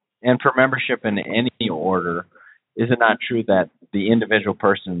 And for membership in any order, is it not true that the individual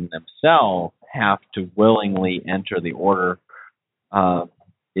person themselves have to willingly enter the order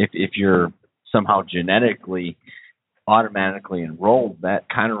if you're somehow genetically automatically enrolled? That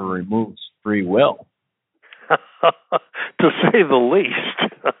kind of removes free will. To say the least.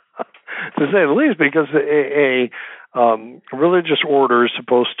 To say the least, because a religious order is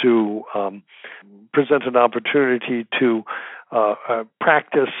supposed to present an opportunity to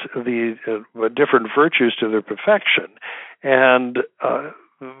practice the different virtues to their perfection, and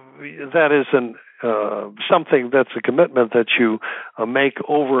that isn't something that's a commitment that you make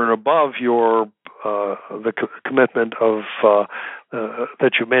over and above your the commitment of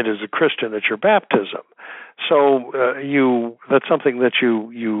that you made as a Christian at your baptism. So that's something that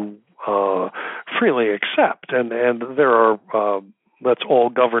you freely accept, and there are that's all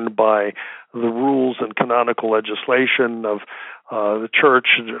governed by the rules and canonical legislation of the church.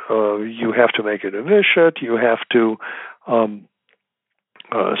 You have to make a novitiate. You have to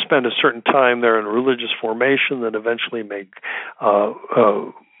spend a certain time there in religious formation, then eventually make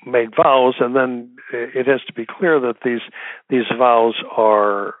vows, and then it has to be clear that these vows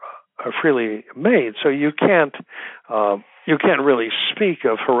are freely made. So you can't really speak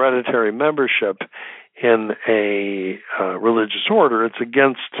of hereditary membership in a religious order. It's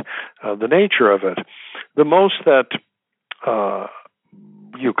against the nature of it. The most that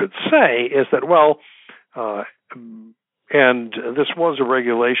you could say is that, well, and this was a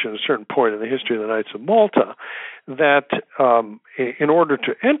regulation at a certain point in the history of the Knights of Malta, that in order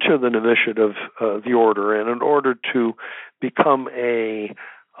to enter the novitiate of the order and in order to become a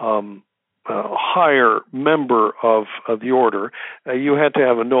higher member of the order, you had to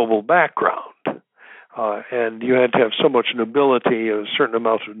have a noble background. And you had to have so much nobility, a certain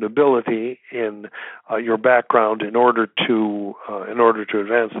amount of nobility in your background in order to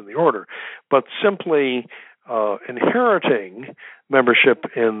advance in the order. But simply inheriting membership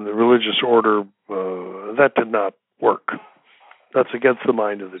in the religious order, that did not work. That's against the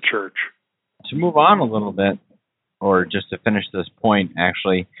mind of the church. To move on a little bit, or just to finish this point,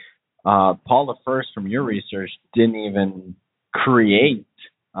 actually, Paul I, from your research, didn't even create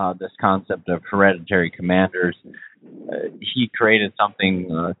this concept of hereditary commanders. He created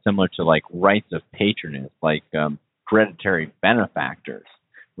something similar to like rights of patronage, like hereditary benefactors,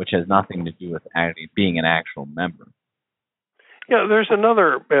 which has nothing to do with actually being an actual member. Yeah, there's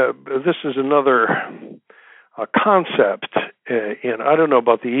another. This is another concept in. I don't know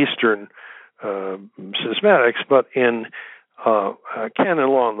about the Eastern schismatics, but in canon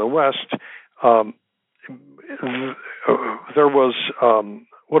law in the West, there was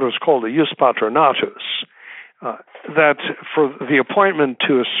what was called a jus patronatus, that for the appointment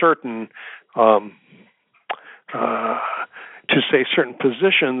to a certain, to say certain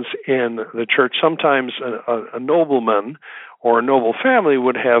positions in the church, sometimes a nobleman or a noble family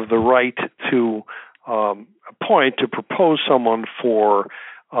would have the right to appoint, to propose someone for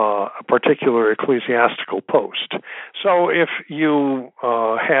a particular ecclesiastical post. So if you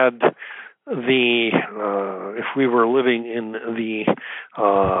had if we were living in the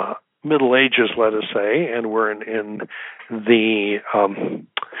Middle Ages, let us say, and we're in the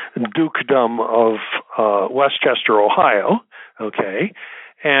dukedom of Westchester, Ohio, okay,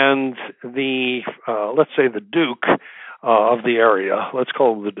 and let's say the Duke of the area, let's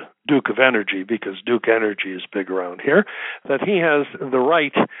call him the Duke of Energy, because Duke Energy is big around here, that he has the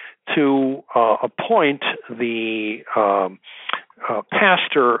right to appoint the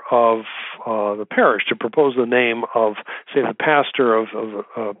pastor of the parish, to propose the name of, say, the pastor of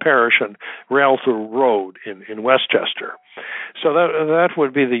a parish on Rialto Road in Westchester. So that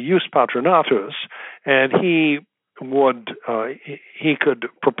would be the jus patronatus, and he could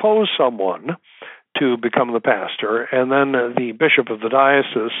propose someone to become the pastor, and then the bishop of the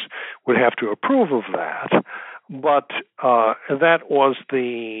diocese would have to approve of that. But that was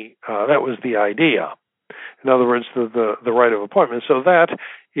the idea. In other words, the right of appointment. So that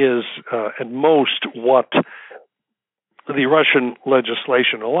is at most what the Russian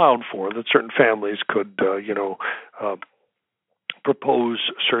legislation allowed for, that certain families could, propose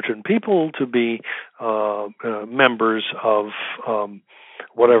certain people to be members of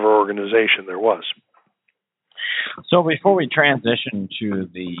whatever organization there was. So before we transition to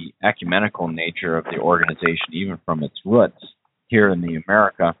the ecumenical nature of the organization, even from its roots here in the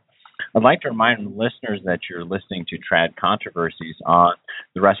America, I'd like to remind listeners that you're listening to Trad Controversies on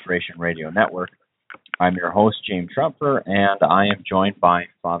the Restoration Radio Network. I'm your host, James Trumper, and I am joined by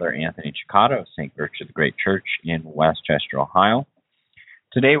Father Anthony Ciccato of St. Gertrude the Great Church in Westchester, Ohio.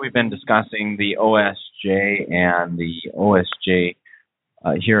 Today we've been discussing the OSJ and the OSJ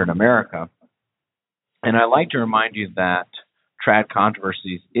here in America. And I'd like to remind you that Trad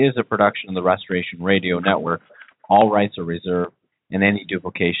Controversies is a production of the Restoration Radio Network. All rights are reserved, and any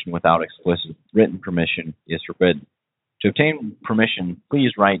duplication without explicit written permission is forbidden. To obtain permission,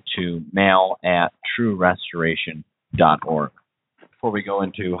 please write to mail@truerestoration.org. Before we go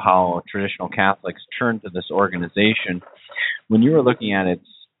into how traditional Catholics turned to this organization, when you were looking at its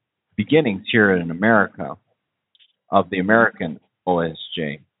beginnings here in America, of the American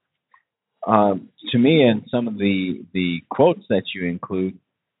OSJ, to me, and some of the quotes that you include,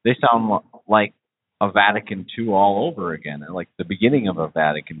 they sound like a Vatican II all over again, like the beginning of a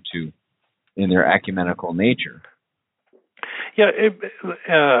Vatican II in their ecumenical nature. Yeah,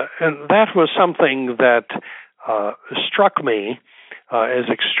 and that was something that struck me as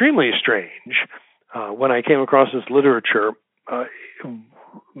extremely strange when I came across this literature,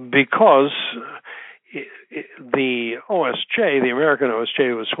 because the OSJ, the American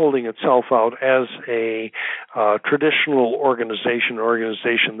OSJ, was holding itself out as a traditional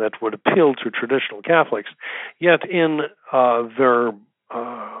organization that would appeal to traditional Catholics. Yet in their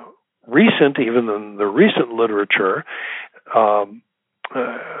recent literature,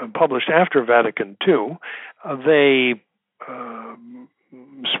 published after Vatican II, they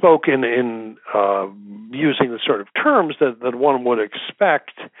spoke in using the sort of terms that one would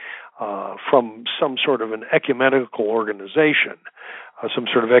expect from some sort of an ecumenical organization, some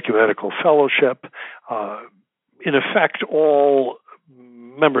sort of ecumenical fellowship. In effect, all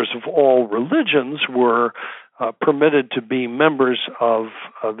members of all religions were permitted to be members of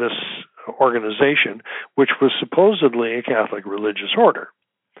this organization, which was supposedly a Catholic religious order.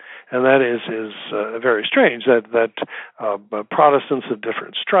 And that is very strange that Protestants of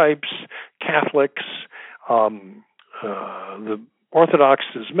different stripes, Catholics, the Orthodox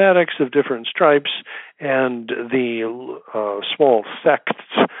schismatics of different stripes, and the small sects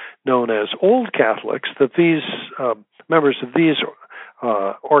known as Old Catholics, that these members of these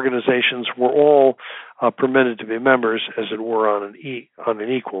organizations were all permitted to be members, as it were, on an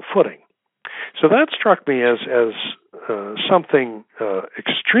equal footing. So that struck me as something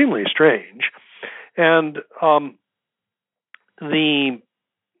extremely strange, and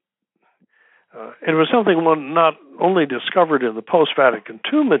it was something one not only discovered in the post-Vatican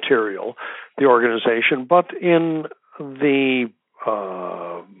II material, the organization, but in the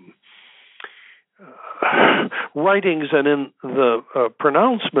writings and in the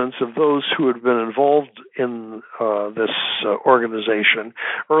pronouncements of those who had been involved in this organization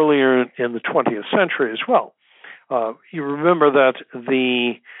earlier in the 20th century as well. You remember that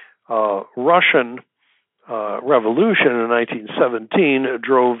the Russian Revolution in 1917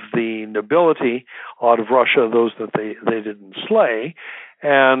 drove the nobility out of Russia, those that they didn't slay,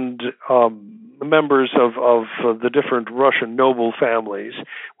 and members of the different Russian noble families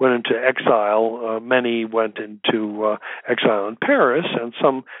went into exile. Many went into exile in Paris, and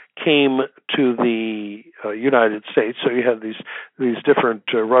some came to the United States. So you had these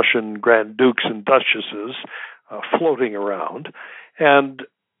different Russian Grand Dukes and Duchesses floating around, and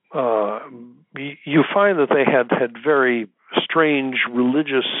you find that they had very strange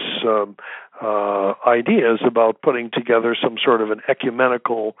religious ideas about putting together some sort of an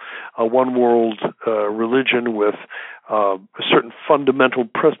ecumenical one world religion with certain fundamental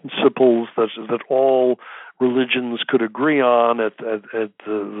principles that all religions could agree on at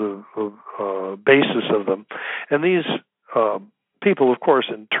the basis of them. And these people, of course,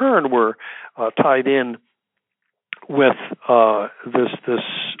 in turn were tied in with this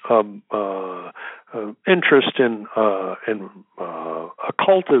interest in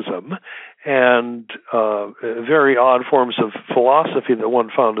occultism and very odd forms of philosophy that one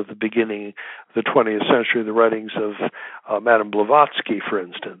found at the beginning of the 20th century, the writings of Madame Blavatsky, for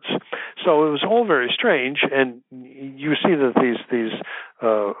instance. So it was all very strange, and you see that these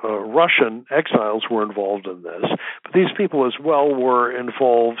Russian exiles were involved in this, but these people as well were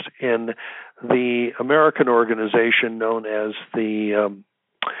involved in the American organization known as the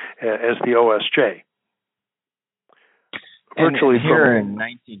OSJ. Virtually here in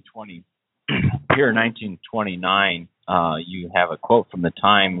 1929, you have a quote from the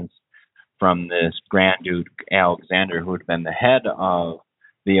Times from this Grand Duke Alexander, who had been the head of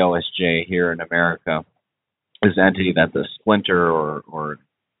the OSJ here in America, this entity that's a splinter or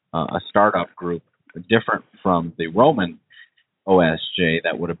a startup group, different from the Roman OSJ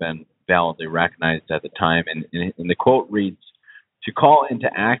that would have been validly recognized at the time. And the quote reads, "To call into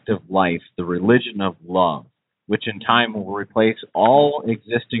active life the religion of love, which in time will replace all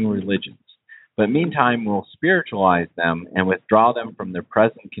existing religions, but meantime will spiritualize them and withdraw them from their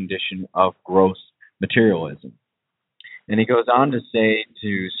present condition of gross materialism." And he goes on to say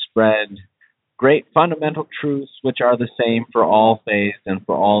to spread great fundamental truths which are the same for all faiths and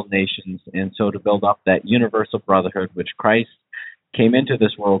for all nations, and so to build up that universal brotherhood which Christ came into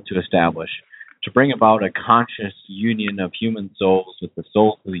this world to establish, to bring about a conscious union of human souls with the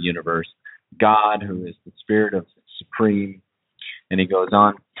souls of the universe, God, who is the Spirit of Supreme, and he goes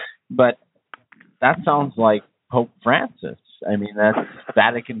on. But that sounds like Pope Francis. I mean, that's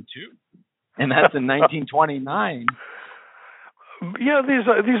Vatican II, and that's in 1929. Yeah,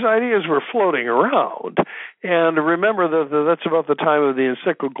 these ideas were floating around, and remember that that's about the time of the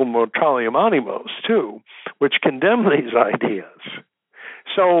encyclical Mortalium Animos too, which condemned these ideas.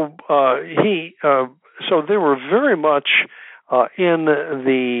 So so they were very much in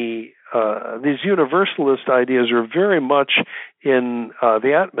these universalist ideas are very much in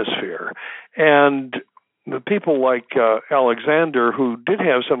the atmosphere, and the people like Alexander, who did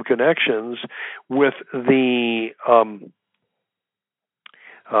have some connections with the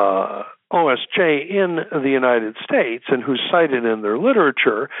OSJ in the United States, and who's cited in their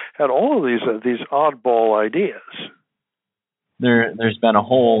literature, had all of these oddball ideas. There's been a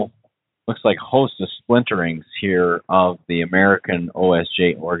whole, looks like, host of splinterings here of the American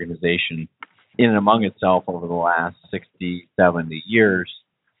OSJ organization in and among itself over the last 60, 70 years.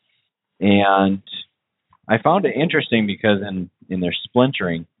 And I found it interesting because in their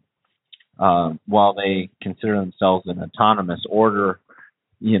splintering, while they consider themselves an autonomous order,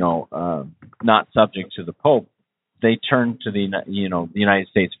 not subject to the Pope, they turn to the United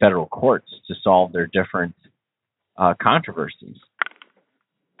States federal courts to solve their different controversies.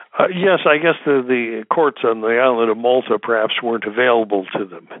 Yes, I guess the courts on the island of Malta perhaps weren't available to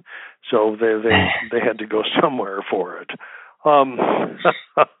them, so they had to go somewhere for it.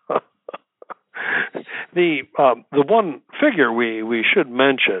 The one figure we should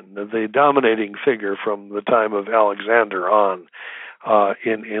mention, the dominating figure from the time of Alexander on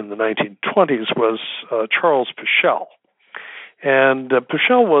in the 1920s, was Charles Peschel, and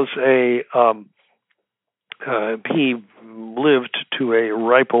Peschel was he lived to a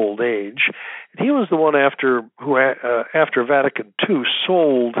ripe old age. He was the one after Vatican II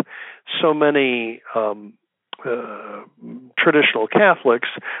sold so many traditional Catholics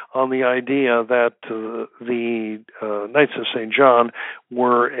on the idea that the Knights of St. John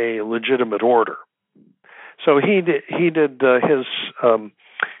were a legitimate order. So he did his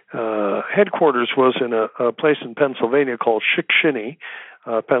headquarters was in a place in Pennsylvania called Chickasha,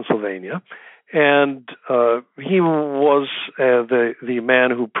 Pennsylvania. And he was the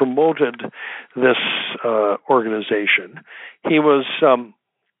man who promoted this organization. He was a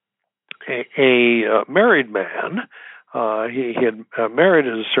married man. He had married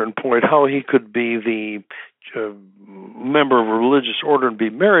at a certain point. How he could be the member of a religious order and be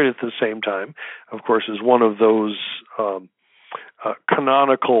married at the same time, of course, is one of those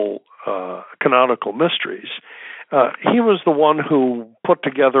canonical mysteries. He was the one who put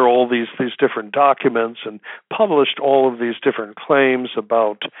together all these different documents and published all of these different claims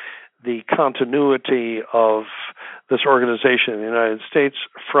about the continuity of this organization in the United States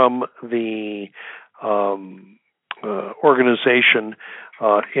from the organization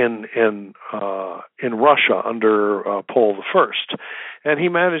in Russia under Paul I. And he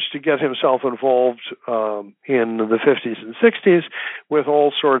managed to get himself involved in the 50s and 60s with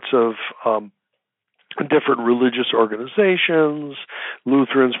all sorts of different religious organizations,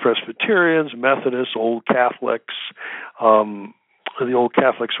 Lutherans, Presbyterians, Methodists, Old Catholics. The Old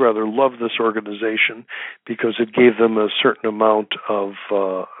Catholics rather loved this organization because it gave them a certain amount of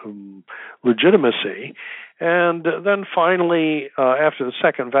legitimacy. And then finally, after the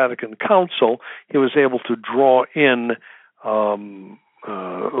Second Vatican Council, he was able to draw in a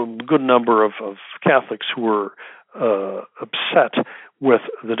good number of Catholics who were upset with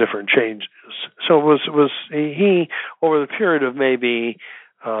the different changes. So it was he over the period of maybe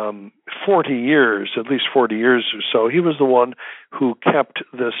 40 years, at least 40 years or so, he was the one who kept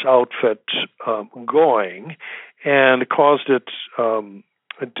this outfit going and caused it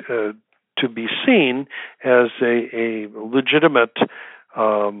to be seen as a legitimate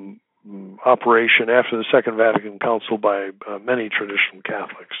operation after the Second Vatican Council by many traditional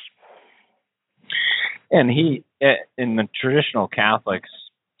Catholics. And the traditional Catholics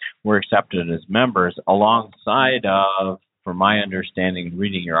were accepted as members alongside of, from my understanding,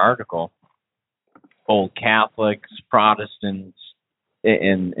 reading your article, Old Catholics, Protestants,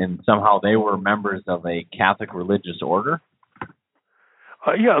 and somehow they were members of a Catholic religious order.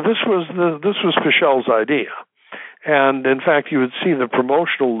 This was Peschel's idea, and in fact, you would see the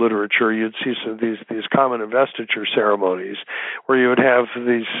promotional literature. You'd see some of these common investiture ceremonies where you would have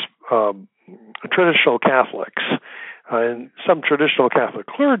these traditional Catholics and some traditional Catholic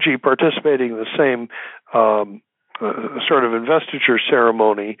clergy participating in the same sort of investiture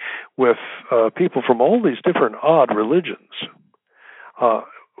ceremony with people from all these different odd religions.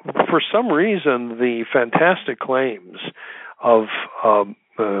 For some reason, the fantastic claims of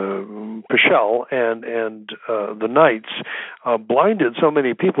Peschel and the Knights blinded so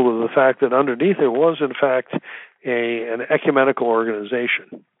many people to the fact that underneath it was, in fact, an ecumenical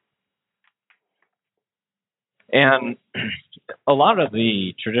organization. And a lot of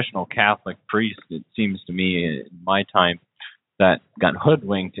the traditional Catholic priests, it seems to me, in my time, that got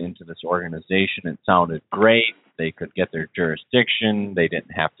hoodwinked into this organization. It sounded great. They could get their jurisdiction. They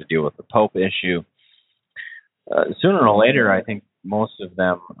didn't have to deal with the Pope issue. Sooner or later, I think most of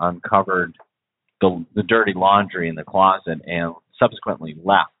them uncovered the dirty laundry in the closet and subsequently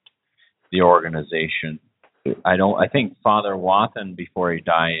left the organization. I think Father Wathen, before he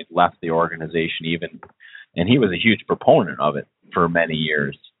died, left the organization even, and he was a huge proponent of it for many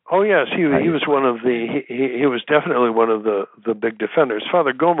years. Oh yes, he was one of he was definitely one of the big defenders.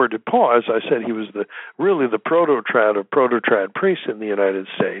 Father Gomer de Pau, as I said, he was really the proto-trad of proto-trad priests in the United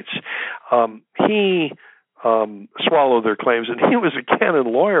States. He swallowed their claims, and he was a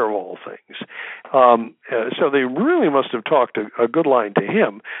canon lawyer of all things. So they really must have talked a good line to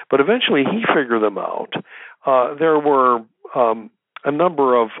him. But eventually, he figured them out. There were a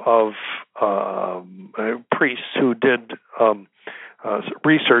number of priests who did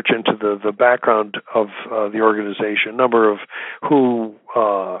research into the background of the organization, a number of who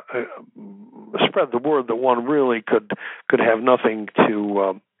spread the word that one really could have nothing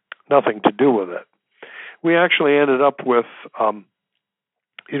to do with it. We actually ended up with,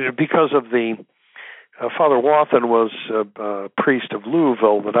 because of the Father Wathen was a priest of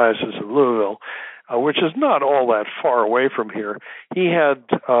Louisville, the Diocese of Louisville, which is not all that far away from here. He had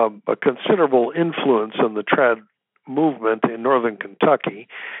a considerable influence on the trad movement in northern Kentucky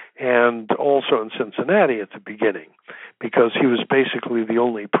and also in Cincinnati at the beginning, because he was basically the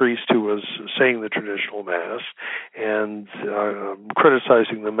only priest who was saying the traditional Mass and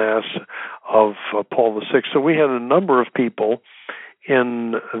criticizing the Mass of Paul VI. So we had a number of people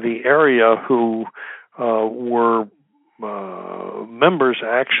in the area who were members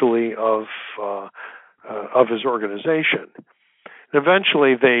actually of his organization. And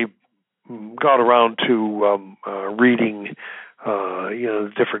eventually they got around to reading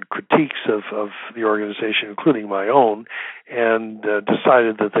different critiques of the organization, including my own, and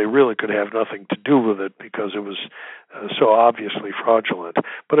decided that they really could have nothing to do with it because it was so obviously fraudulent.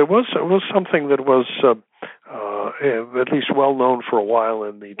 But it was something that was at least well known for a while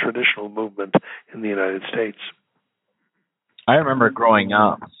in the traditional movement in the United States. I remember growing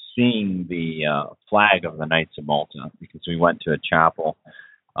up seeing the flag of the Knights of Malta because we went to a chapel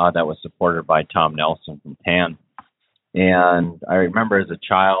that was supported by Tom Nelson from Pan. And I remember as a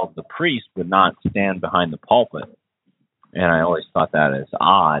child, the priest would not stand behind the pulpit. And I always thought that as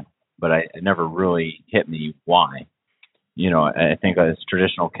odd, but it never really hit me why. I think as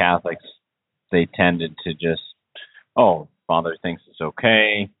traditional Catholics, they tended to just, Father thinks it's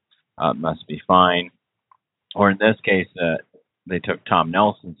okay, must be fine. Or in this case, they took Tom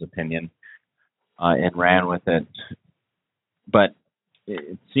Nelson's opinion and ran with it. But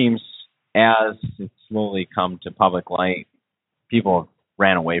it seems as it's slowly come to public light, people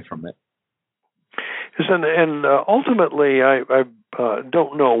ran away from it. Yes, and ultimately, I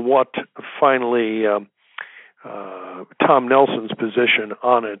don't know what finally Tom Nelson's position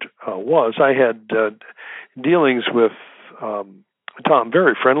on it was. I had dealings with Tom,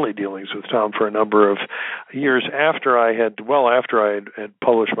 very friendly dealings with Tom for a number of years after I had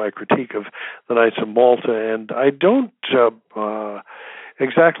published my critique of the Knights of Malta, and I don't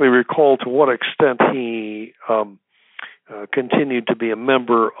exactly recall to what extent he continued to be a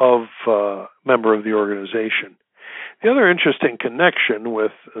member of the organization. The other interesting connection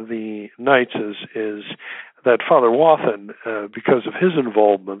with the Knights is that Father Wathen, because of his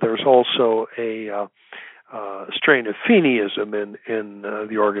involvement, there's also a strain of Feeneyism in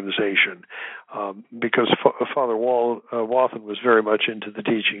the organization, because Father Wathen was very much into the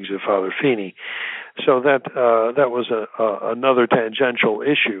teachings of Father Feeney. So that was another tangential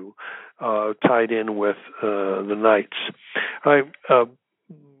issue tied in with the Knights.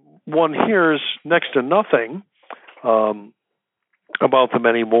 One hears next to nothing about them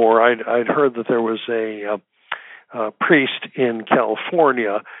anymore. I'd heard that there was a priest in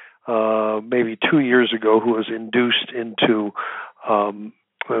California maybe 2 years ago who was induced into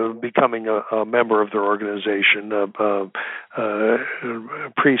becoming a member of their organization, a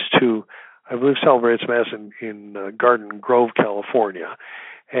priest who I believe celebrates Mass in Garden Grove, California.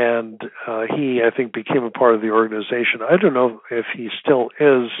 and he, I think, became a part of the organization. I don't know if he still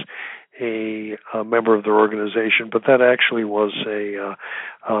is a member of the organization, but that actually was a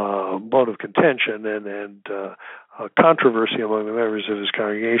bone of contention and controversy among the members of his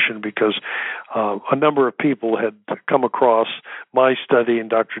congregation, because a number of people had come across my study and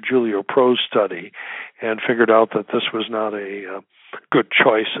Dr. Giulio Pro's study and figured out that this was not a good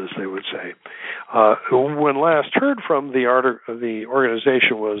choice, as they would say. When last heard from, the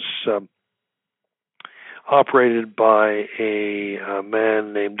organization was operated by a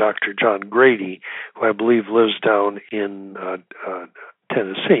man named Dr. John Grady, who I believe lives down in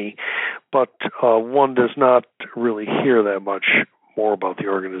Tennessee, but one does not really hear that much more about the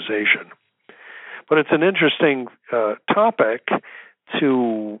organization. But it's an interesting topic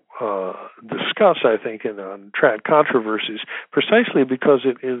to discuss, I think, on trad controversies, precisely because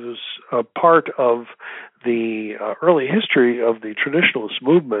it is a part of the early history of the traditionalist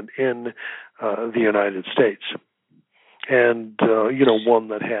movement in the United States. And, one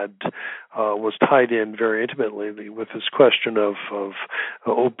that was tied in very intimately with this question of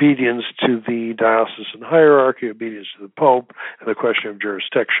obedience to the diocesan hierarchy, obedience to the Pope, and the question of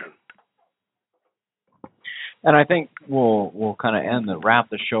jurisdiction. And I think we'll kind of wrap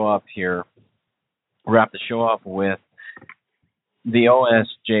the show up with the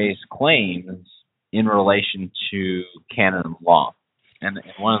OSJ's claims in relation to canon law. And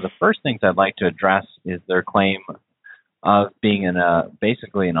one of the first things I'd like to address is their claim of being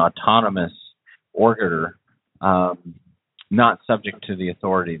basically an autonomous order, not subject to the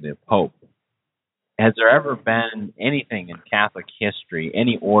authority of the Pope. Has there ever been anything in Catholic history,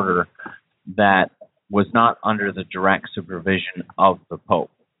 any order that was not under the direct supervision of the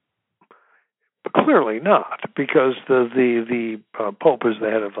Pope? Clearly not, because the Pope is the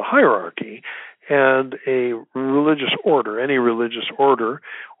head of the hierarchy, and a religious order, any religious order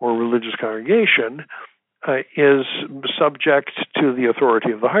or religious congregation, is subject to the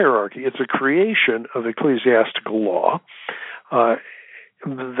authority of the hierarchy. It's a creation of ecclesiastical law.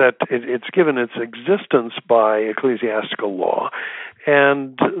 That it's given its existence by ecclesiastical law,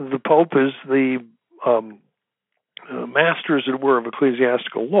 and the Pope is the master, as it were, of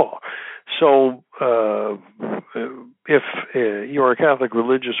ecclesiastical law. So if you're a Catholic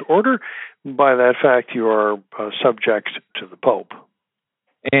religious order, by that fact you are subject to the Pope.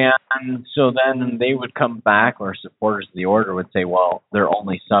 And so then they would come back, or supporters of the order would say, well, they're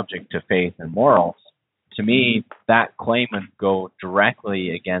only subject to faith and morals. To me, that claim would go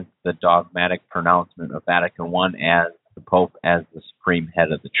directly against the dogmatic pronouncement of Vatican I as the Pope as the supreme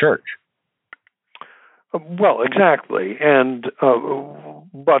head of the Church. Well, exactly. And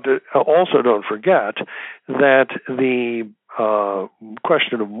but also don't forget that the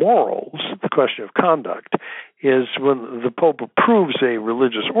question of morals, the question of conduct, is when the Pope approves a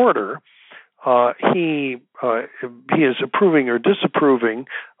religious order, he is approving or disapproving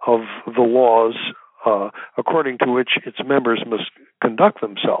of the laws according to which its members must conduct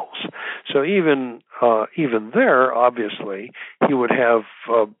themselves. So even there, obviously, he would have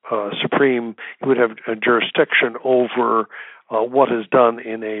he would have a jurisdiction over what is done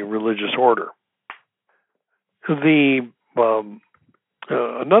in a religious order. The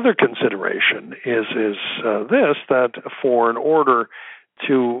another consideration is this, that for an order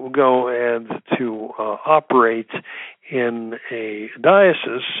to go and to operate in a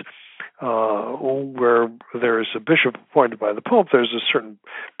diocese where there is a bishop appointed by the Pope, there's a certain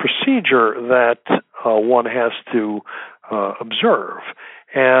procedure that one has to observe,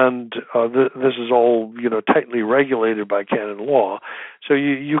 and this is all tightly regulated by canon law. So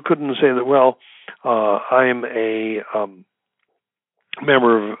you couldn't say that, well, I'm a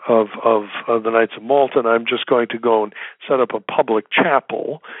member of the Knights of Malta, and I'm just going to go and set up a public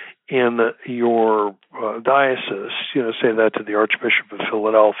chapel in your diocese, say that to the Archbishop of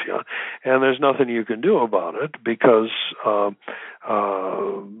Philadelphia, and there's nothing you can do about it because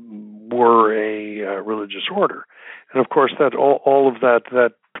we're a religious order. And of course, that all of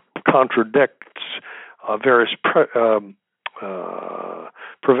that contradicts various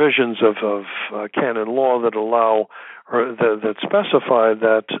provisions of canon law that allow or that specify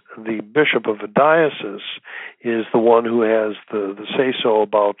that the bishop of a diocese is the one who has the say-so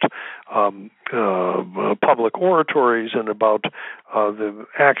about public oratories and about the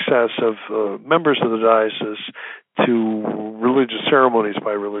access of members of the diocese to religious ceremonies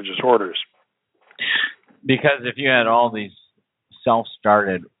by religious orders. Because if you had all these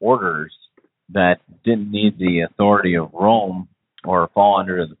self-started orders that didn't need the authority of Rome or fall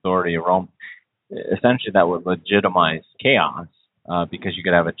under the authority of Rome, essentially that would legitimize chaos because you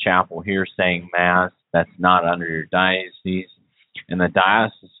could have a chapel here saying Mass that's not under your diocese, and the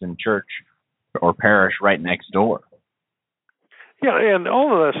diocese diocesan church or parish right next door. Yeah, and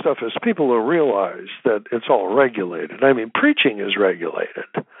all of that stuff is people who realize that it's all regulated. I mean, preaching is regulated.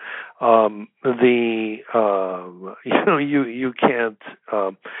 You can't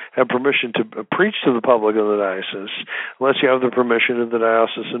have permission to preach to the public of the diocese unless you have the permission of the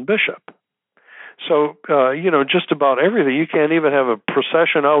diocesan bishop. So, just about everything. You can't even have a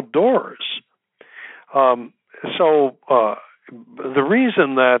procession outdoors. The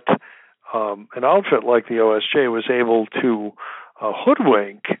reason that an outfit like the OSJ was able to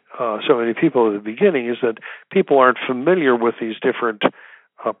hoodwink so many people at the beginning is that people aren't familiar with these different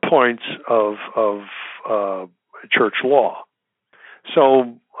points of church law.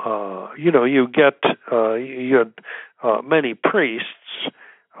 So you get many priests,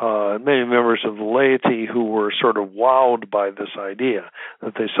 many members of the laity who were sort of wowed by this idea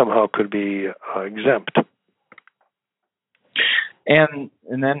that they somehow could be exempt. And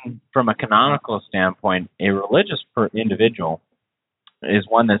then from a canonical standpoint, a religious individual is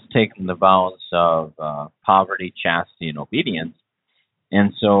one that's taken the vows of poverty, chastity, and obedience.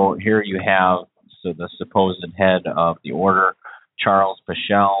 And so here you have the supposed head of the order, Charles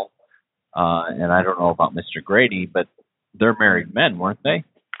Peschel, and I don't know about Mr. Grady, but they're married men, weren't they?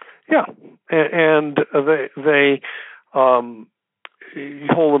 Yeah, and they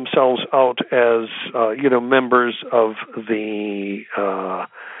hold themselves out as members of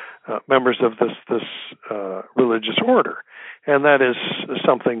this religious order, and that is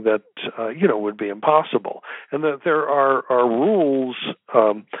something that would be impossible, and that there are rules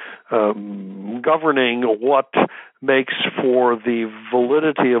governing what makes for the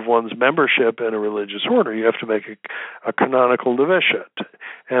validity of one's membership in a religious order. You have to make a canonical novitiate,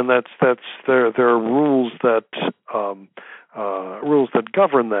 and there are rules that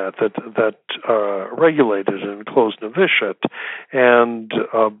govern that regulate it in closed novitiate, and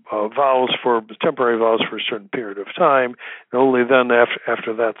temporary vows for a certain period of time, and only then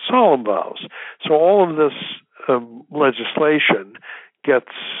after that solemn vows. So all of this legislation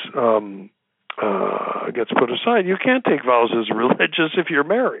gets put aside. You can't take vows as religious if you're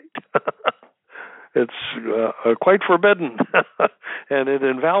married. It's quite forbidden, and it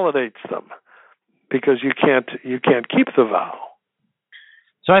invalidates them because you can't keep the vow.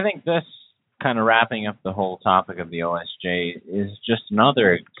 So I think this, kind of wrapping up the whole topic of the OSJ, is just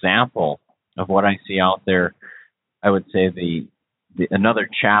another example of what I see out there. I would say another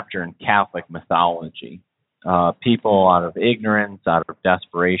chapter in Catholic mythology. People out of ignorance, out of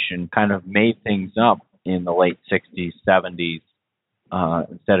desperation, kind of made things up in the late 60s, 70s,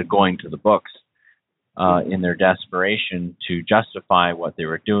 instead of going to the books in their desperation to justify what they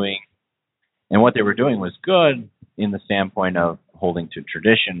were doing. And what they were doing was good in the standpoint of holding to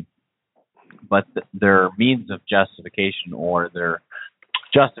tradition, but their means of justification or their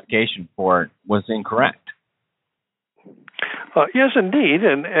justification for it was incorrect. Yes, indeed,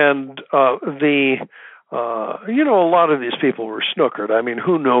 and a lot of these people were snookered. I mean,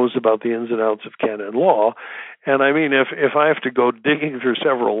 who knows about the ins and outs of canon law? And I mean, if I have to go digging through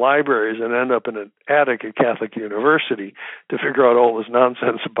several libraries and end up in an attic at Catholic University to figure out all this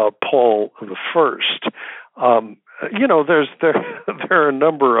nonsense about Paul the First, there are a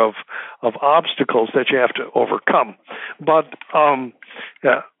number of obstacles that you have to overcome. But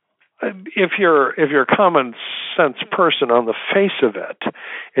if you're a common sense person on the face of it,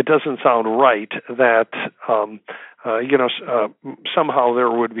 it doesn't sound right that somehow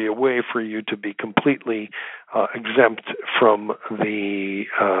there would be a way for you to be completely exempt from the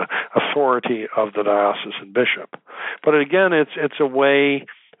authority of the diocesan bishop. But again, it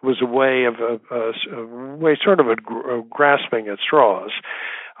was a way of grasping at straws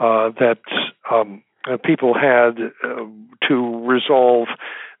that people had to resolve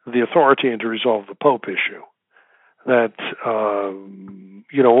the authority and to resolve the Pope issue. That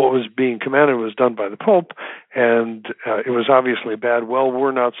what was being commanded was done by the Pope, and it was obviously bad. Well,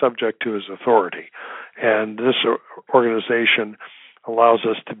 we're not subject to his authority, and this organization allows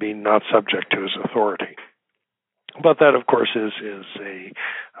us to be not subject to his authority. But that, of course, is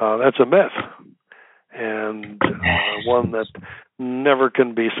that's a myth, and one that never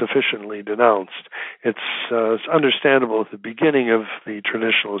can be sufficiently denounced. It's understandable at the beginning of the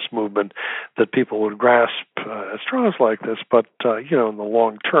traditionalist movement that people would grasp at straws like this, but in the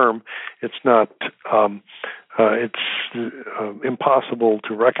long term, it's not. It's impossible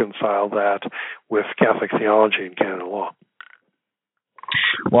to reconcile that with Catholic theology and canon law.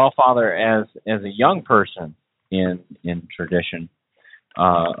 Well, Father, as a young person in tradition,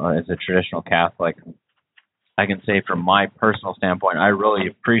 or as a traditional Catholic, I can say from my personal standpoint, I really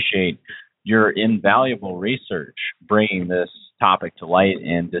appreciate your invaluable research bringing this topic to light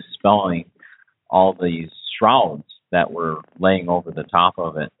and dispelling all these shrouds that were laying over the top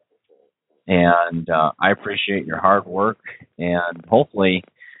of it. And I appreciate your hard work, and hopefully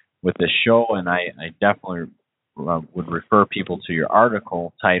with this show, and I definitely would refer people to your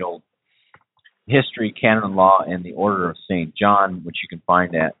article titled History, Canon Law, and the Order of St. John, which you can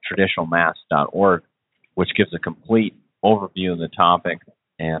find at traditionalmass.org, which gives a complete overview of the topic,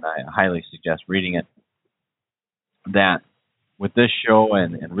 and I highly suggest reading it. That with this show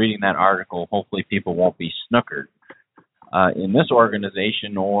and reading that article, hopefully people won't be snookered in this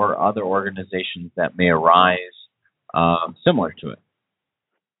organization or other organizations that may arise similar to it.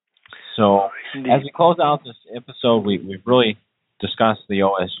 So as we close out this episode, we've really discussed the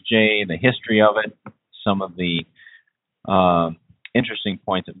OSJ, the history of it, some of the interesting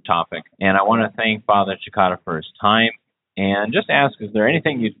points of the topic. And I want to thank Father Cekada for his time and just ask, is there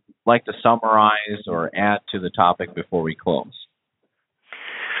anything you'd like to summarize or add to the topic before we close?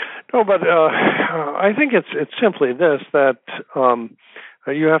 No, but I think it's simply this, that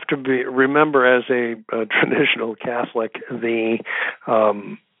you have to remember as a traditional Catholic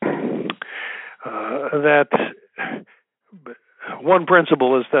that one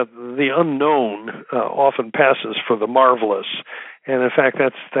principle is that the unknown often passes for the marvelous, and in fact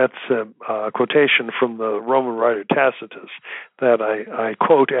that's a quotation from the Roman writer Tacitus that I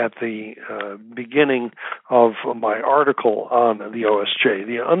quote at the beginning of my article on the OSJ.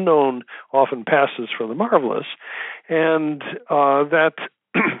 The unknown often passes for the marvelous, and that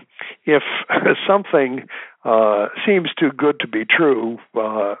if something seems too good to be true,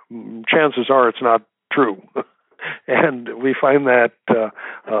 chances are it's not true. And we find that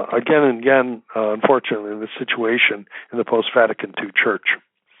again and again, unfortunately, in this situation in the post-Vatican II Church.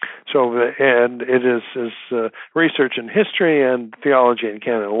 So, and it is research in history and theology and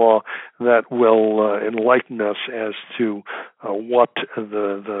canon law that will enlighten us as to what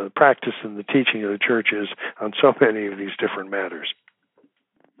the practice and the teaching of the Church is on so many of these different matters.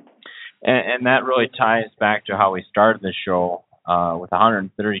 And that really ties back to how we started the show with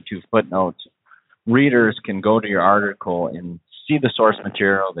 132 footnotes. Readers can go to your article and see the source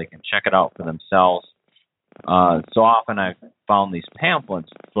material. They can check it out for themselves. So often I've found these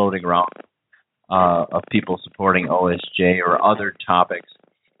pamphlets floating around of people supporting OSJ or other topics,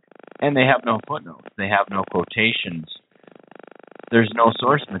 and they have no footnotes. They have no quotations. There's no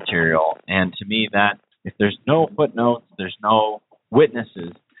source material. And to me, that if there's no footnotes, there's no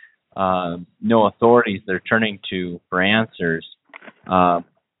witnesses, no authorities they're turning to for answers,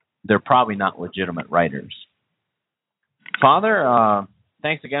 they're probably not legitimate writers. Father,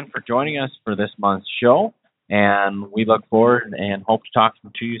 thanks again for joining us for this month's show, and we look forward and hope to talk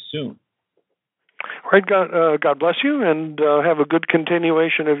to you soon. All right, God bless you, and have a good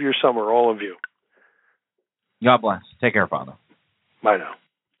continuation of your summer, all of you. God bless. Take care, Father. Bye now.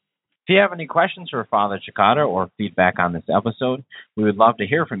 If you have any questions for Father Cekada or feedback on this episode, we would love to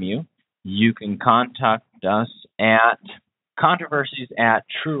hear from you. You can contact us at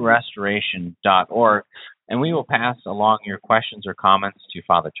controversies@truerestoration.org, and we will pass along your questions or comments to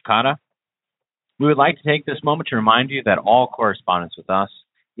Father Cekada. We would like to take this moment to remind you that all correspondence with us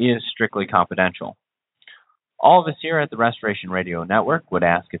is strictly confidential. All of us here at the Restoration Radio Network would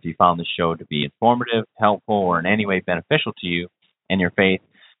ask if you found the show to be informative, helpful, or in any way beneficial to you and your faith,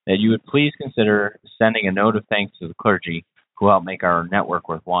 that you would please consider sending a note of thanks to the clergy who help make our network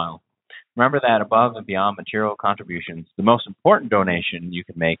worthwhile. Remember that above and beyond material contributions, the most important donation you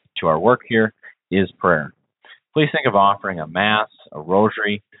can make to our work here is prayer. Please think of offering a Mass, a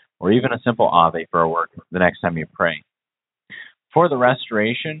Rosary, or even a simple Ave for our work the next time you pray. For the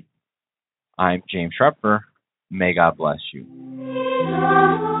Restoration, I'm James Shrepfer. May God bless you.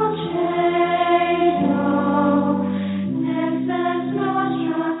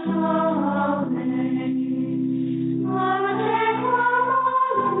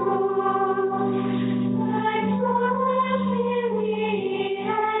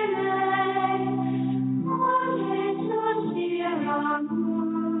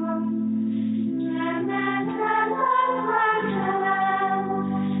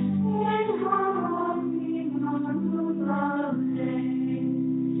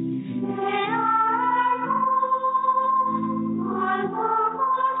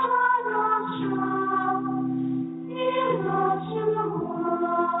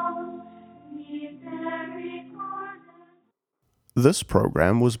 This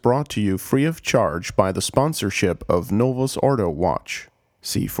program was brought to you free of charge by the sponsorship of Novus Ordo Watch.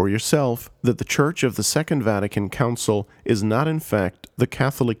 See for yourself that the Church of the Second Vatican Council is not in fact the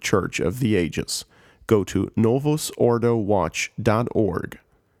Catholic Church of the ages. Go to novusordowatch.org.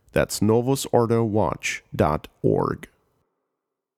 That's novusordowatch.org.